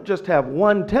they don't just have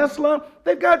one Tesla,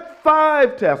 they've got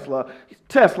 5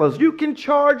 Teslas. You can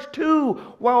charge 2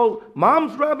 while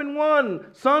mom's driving one,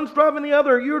 son's driving the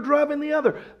other, you're driving the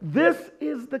other. This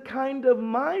is the kind of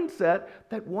mindset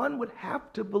that one would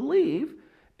have to believe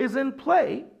is in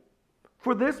play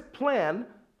for this plan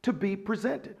to be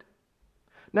presented.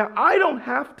 Now, I don't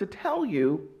have to tell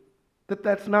you that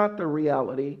that's not the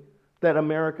reality that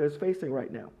America is facing right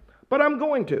now, but I'm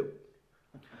going to.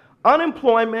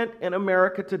 Unemployment in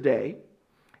America today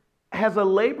has a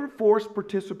labor force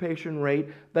participation rate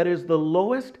that is the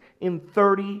lowest in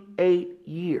 38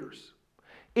 years.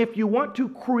 If you want to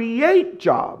create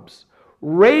jobs,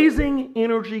 raising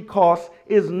energy costs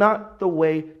is not the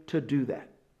way to do that.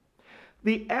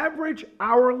 The average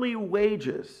hourly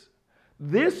wages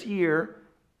this year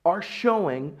are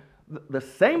showing the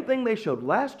same thing they showed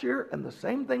last year and the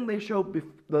same thing they showed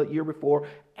the year before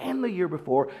and the year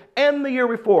before and the year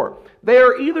before. They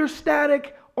are either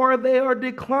static or they are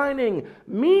declining.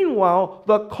 Meanwhile,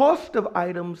 the cost of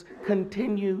items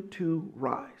continue to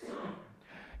rise.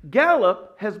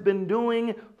 Gallup has been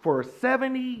doing for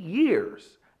 70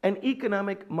 years an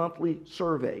economic monthly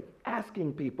survey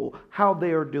asking people how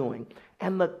they are doing.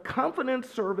 And the confidence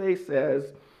survey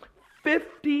says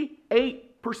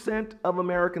 58% of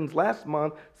Americans last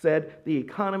month said the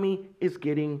economy is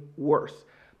getting worse.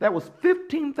 That was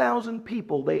 15,000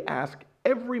 people they ask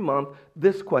every month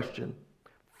this question.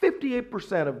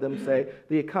 58% of them say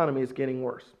the economy is getting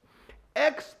worse.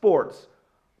 Exports.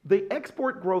 The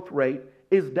export growth rate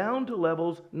is down to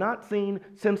levels not seen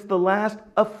since the last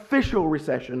official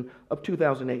recession of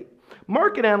 2008.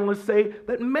 Market analysts say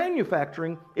that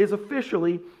manufacturing is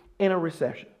officially in a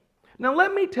recession. Now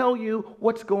let me tell you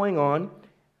what's going on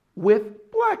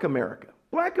with Black America.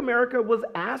 Black America was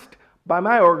asked by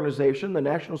my organization, the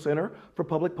National Center for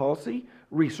Public Policy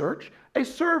Research, a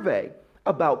survey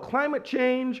about climate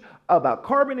change, about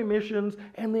carbon emissions,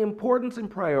 and the importance and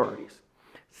priorities.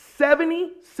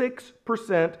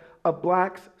 76% of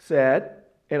blacks said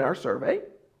in our survey,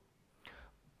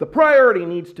 the priority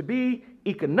needs to be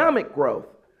economic growth.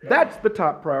 That's the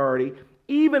top priority,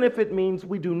 even if it means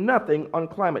we do nothing on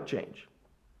climate change.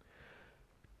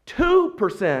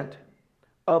 2%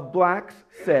 of blacks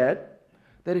said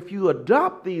that if you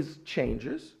adopt these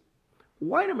changes,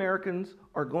 white Americans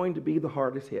are going to be the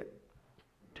hardest hit.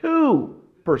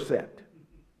 2%.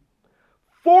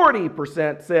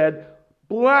 40% said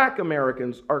Black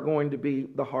Americans are going to be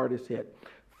the hardest hit.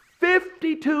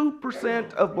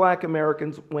 52% of Black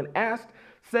Americans, when asked,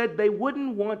 said they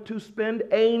wouldn't want to spend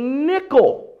a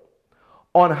nickel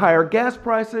on higher gas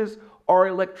prices or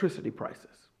electricity prices.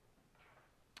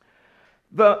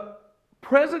 The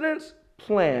president's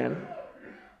plan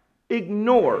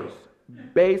ignores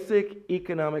basic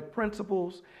economic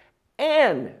principles,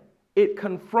 and it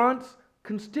confronts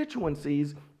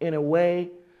constituencies in a way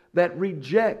that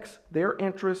rejects their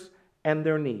interests and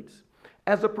their needs.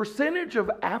 As a percentage of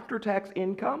after-tax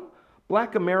income,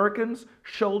 Black Americans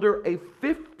shoulder a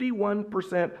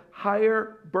 51%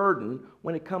 higher burden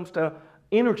when it comes to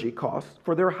energy costs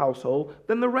for their household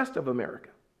than the rest of America.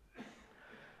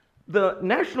 The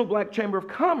National Black Chamber of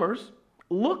Commerce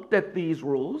looked at these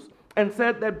rules and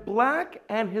said that black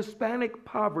and Hispanic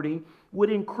poverty would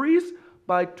increase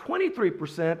by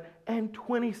 23% and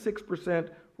 26%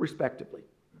 respectively.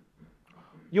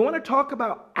 You want to talk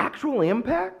about actual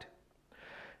impact?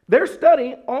 Their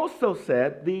study also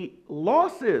said the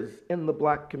losses in the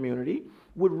black community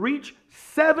would reach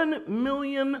 7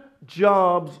 million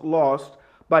jobs lost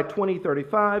by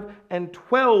 2035 and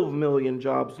 12 million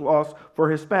jobs lost for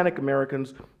Hispanic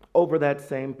Americans over that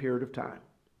same period of time.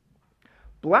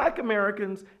 Black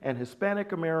Americans and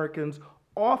Hispanic Americans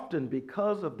often,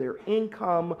 because of their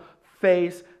income,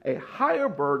 face a higher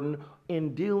burden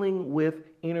in dealing with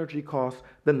energy costs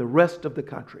than the rest of the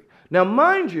country. Now,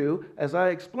 mind you, as I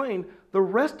explained, the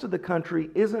rest of the country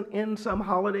isn't in some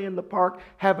holiday in the park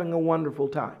having a wonderful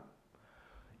time.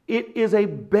 It is a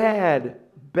bad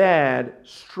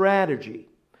strategy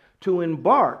to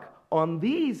embark on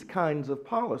these kinds of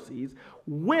policies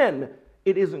when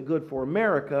it isn't good for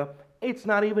America, it's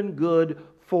not even good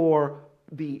for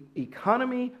the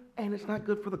economy, and it's not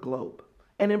good for the globe.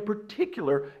 And in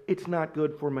particular, it's not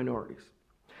good for minorities.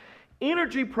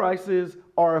 Energy prices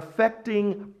are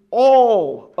affecting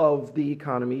all of the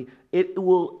economy. It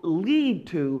will lead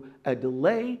to a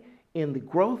delay in the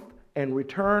growth and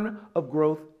return of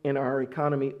growth in our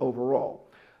economy overall.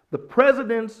 The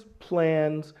president's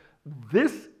plans,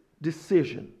 this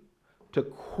decision to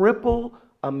cripple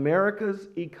America's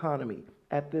economy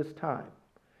at this time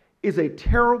is a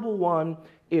terrible one.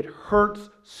 It hurts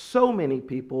so many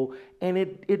people, and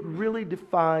it really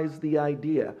defies the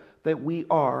idea that we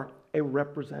are a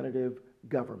representative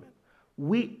government.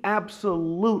 We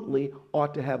absolutely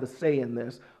ought to have a say in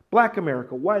this. Black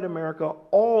America, white America,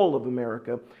 all of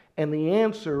America. And the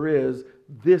answer is,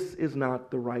 this is not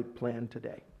the right plan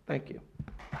today. Thank you.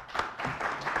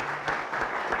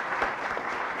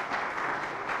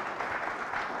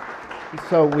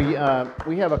 So we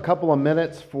have a couple of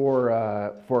minutes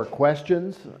for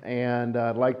questions, and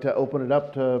I'd like to open it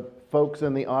up to folks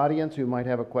in the audience who might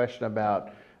have a question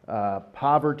about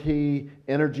poverty,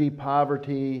 energy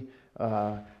poverty,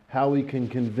 how we can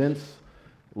convince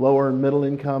lower and middle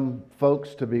income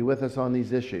folks to be with us on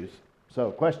these issues.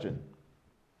 So, question.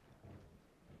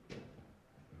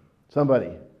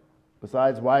 Somebody.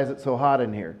 Besides, why is it so hot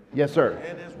in here? Yes, sir.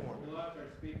 It is warm. We lost our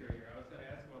speaker here. I was going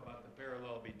to ask him about the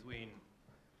parallel between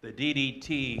the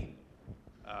DDT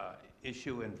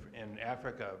issue in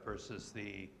Africa versus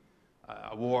the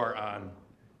war on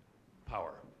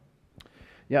power.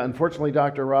 Yeah, unfortunately,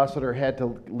 Dr. Rossiter had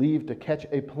to leave to catch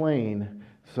a plane.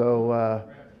 So,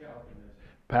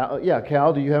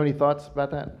 Cal, do you have any thoughts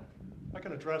about that? I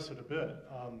can address it a bit.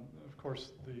 Of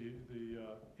course, the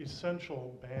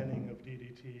essential banning of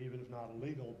DDT, even if not a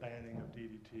legal banning of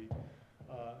DDT,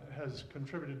 has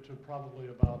contributed to probably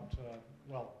about,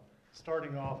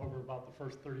 starting off over about the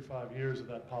first 35 years of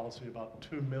that policy, about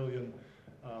 2 million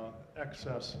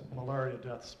excess malaria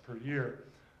deaths per year,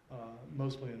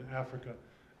 mostly in Africa.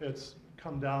 It's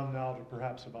come down now to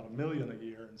perhaps about 1 million a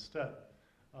year instead.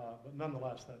 But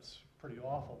nonetheless, that's pretty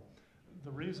awful.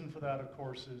 The reason for that, of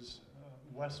course, is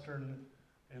Western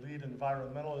elite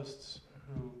environmentalists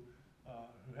who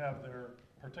have their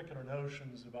particular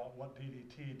notions about what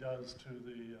DDT does to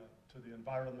the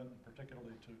environment, and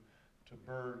particularly to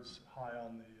birds high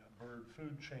on the bird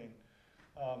food chain.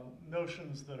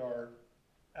 Notions that are,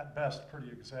 at best, pretty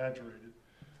exaggerated,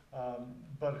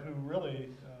 but who really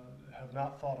have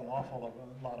not thought an awful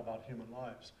lot about human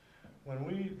lives. When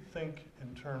we think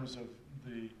in terms of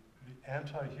the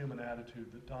anti-human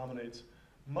attitude that dominates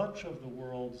much of the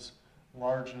world's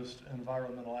largest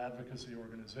environmental advocacy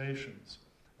organizations,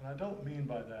 and I don't mean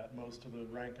by that most of the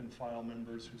rank and file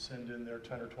members who send in their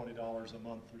 $10 or $20 a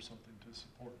month or something to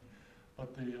support,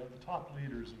 but the top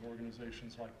leaders of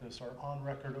organizations like this are on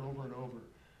record over and over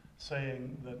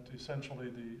saying that essentially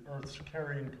the Earth's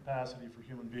carrying capacity for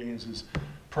human beings is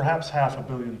perhaps 500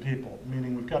 million people,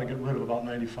 meaning we've got to get rid of about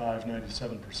 95,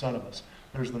 97% of us.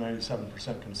 There's the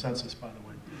 97% consensus, by the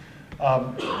way.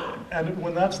 And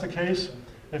when that's the case,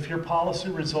 if your policy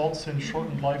results in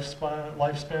shortened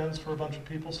lifespans for a bunch of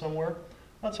people somewhere,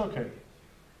 that's okay.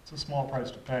 It's a small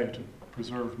price to pay to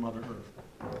preserve Mother Earth.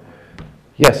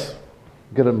 Yes.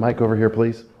 Get a mic over here,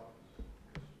 please.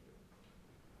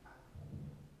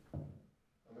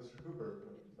 Mr. Cooper,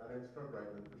 my name is Fred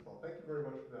Brightman. First of all, thank you very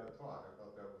much for that talk. I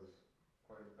thought that was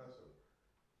quite impressive.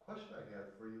 Question I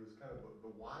had for you is kind of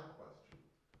the why question.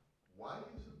 Why do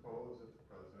you suppose that the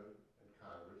President and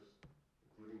Congress,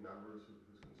 including members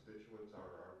whose constituents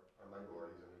are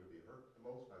minorities and are going to be hurt the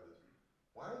most by this,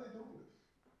 why are they doing this?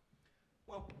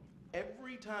 Well,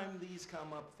 every time these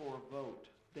come up for a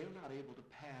vote, they're not able to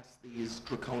pass these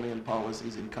draconian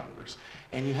policies in Congress.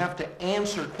 And you have to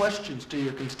answer questions to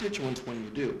your constituents when you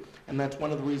do. And that's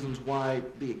one of the reasons why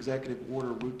the executive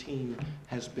order routine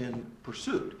has been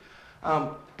pursued.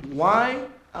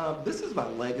 This is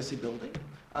about legacy building.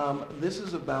 This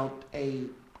is about a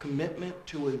commitment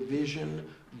to a vision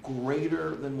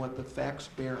greater than what the facts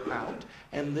bear out.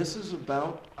 And this is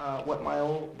about what my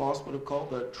old boss would have called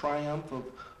the triumph of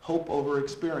hope over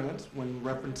experience when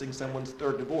referencing someone's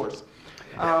third divorce.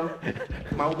 My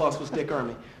old boss was Dick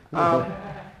Ermey.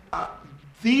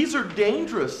 These are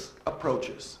dangerous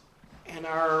approaches, and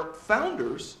our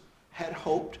founders had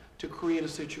hoped to create a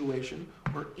situation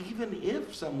where even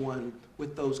if someone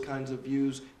with those kinds of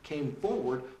views came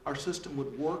forward, our system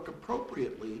would work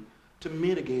appropriately to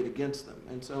mitigate against them.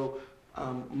 And so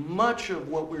much of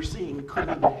what we're seeing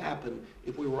couldn't even happen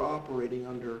if we were operating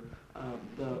under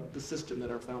the system that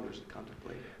our founders had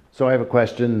contemplated. So I have a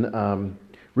question.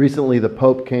 Recently, the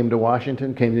Pope came to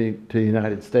Washington, came to the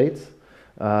United States.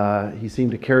 He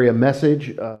seemed to carry a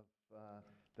message of,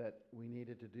 that we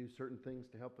needed to do certain things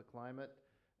to help the climate.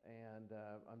 And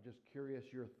I'm just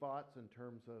curious your thoughts in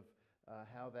terms of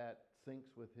how that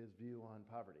syncs with his view on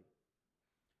poverty.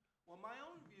 Well, my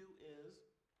own view is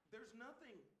there's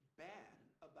nothing bad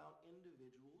about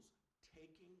individuals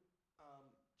taking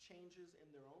changes in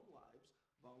their own lives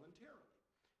voluntarily.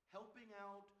 Helping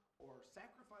out or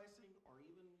sacrificing or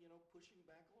even, pushing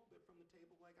back a little bit from the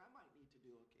table like I might need to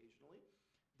do occasionally.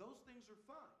 Those things are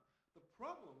fine. The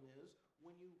problem is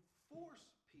when you force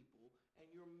people and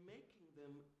you're making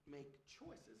them make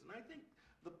choices. And I think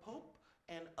the Pope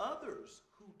and others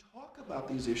who talk about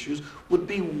these issues would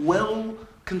be well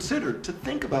considered to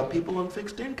think about people on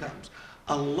fixed incomes.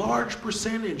 A large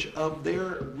percentage of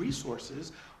their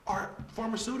resources are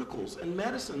pharmaceuticals and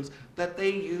medicines that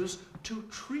they use to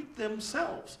treat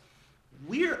themselves.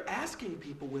 We're asking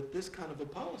people with this kind of a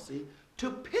policy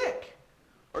to pick.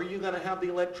 Are you going to have the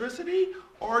electricity,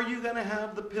 or are you going to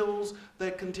have the pills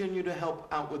that continue to help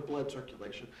out with blood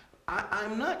circulation?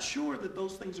 I'm not sure that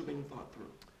those things are being thought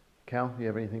through. Cal, you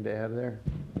have anything to add there?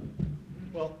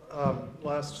 Well,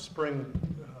 last spring,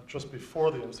 just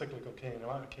before the encyclical came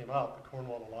out, the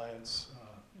Cornwall Alliance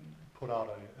put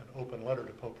out an open letter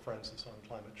to Pope Francis on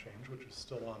climate change, which is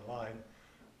still online,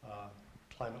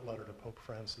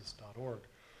 climateletter-to-popefrancis.org.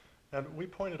 And we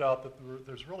pointed out that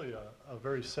there's really a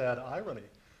very sad irony.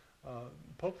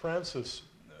 Pope Francis,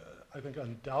 I think,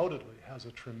 undoubtedly has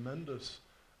a tremendous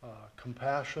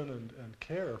compassion and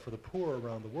care for the poor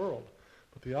around the world.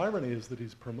 But the irony is that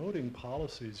he's promoting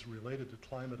policies related to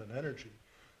climate and energy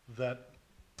that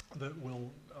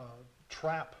will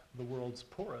trap the world's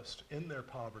poorest in their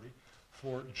poverty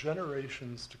for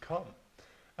generations to come.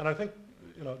 And I think,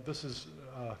 this is,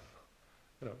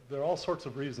 there are all sorts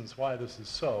of reasons why this is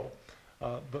so.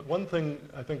 But one thing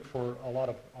I think for a lot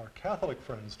of our Catholic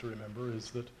friends to remember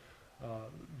is that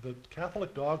the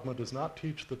Catholic dogma does not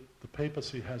teach that the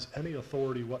papacy has any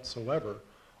authority whatsoever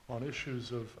on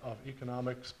issues of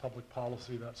economics, public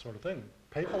policy, that sort of thing.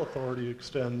 Papal authority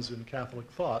extends in Catholic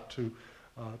thought to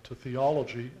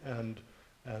theology and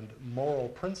moral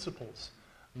principles,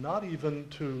 not even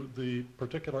to the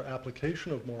particular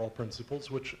application of moral principles,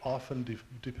 which often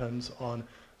depends on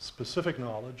specific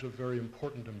knowledge of very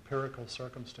important empirical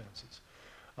circumstances.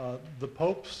 The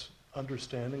Pope's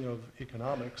understanding of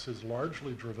economics is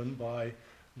largely driven by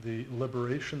the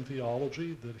liberation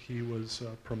theology that he was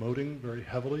promoting very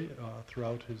heavily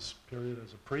throughout his period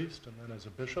as a priest and then as a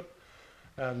bishop.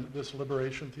 And this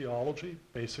liberation theology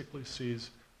basically sees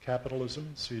capitalism,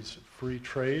 sees free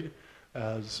trade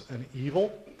as an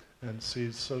evil, and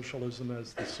sees socialism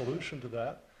as the solution to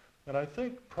that. And I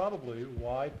think probably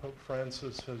why Pope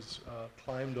Francis has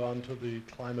climbed onto the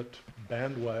climate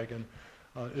bandwagon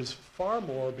is far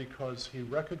more because he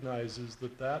recognizes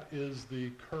that that is the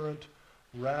current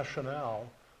rationale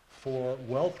for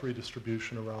wealth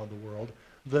redistribution around the world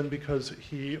than because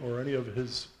he or any of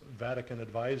his Vatican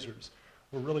advisors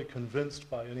were really convinced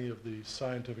by any of the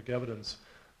scientific evidence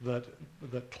that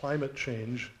climate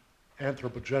change,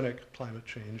 anthropogenic climate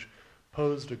change,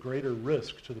 posed a greater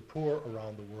risk to the poor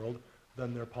around the world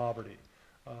than their poverty.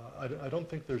 I don't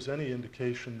think there's any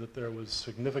indication that there was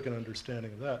significant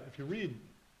understanding of that. If you read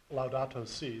Laudato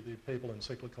Si, the papal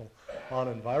encyclical on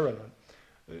environment,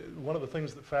 one of the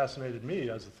things that fascinated me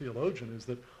as a theologian is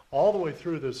that all the way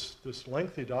through this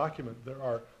lengthy document, there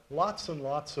are lots and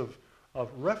lots of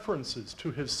references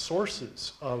to his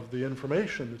sources of the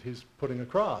information that he's putting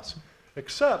across,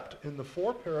 except in the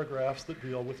 4 paragraphs that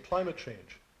deal with climate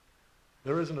change.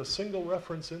 There isn't a single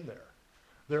reference in there.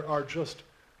 There are just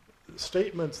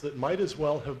statements that might as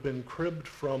well have been cribbed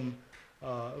from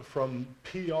from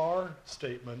PR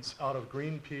statements out of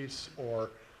Greenpeace or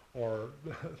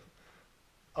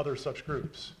other such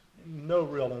groups. No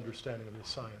real understanding of the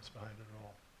science behind it at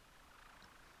all.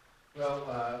 Well,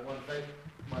 I want to thank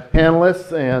my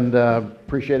panelists and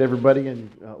appreciate everybody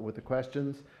with the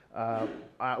questions.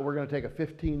 We're going to take a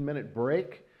 15-minute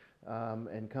break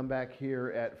and come back here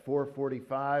at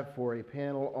 4:45 for a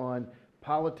panel on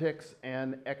politics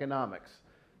and economics.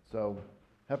 So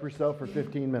help yourself for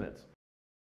 15 minutes.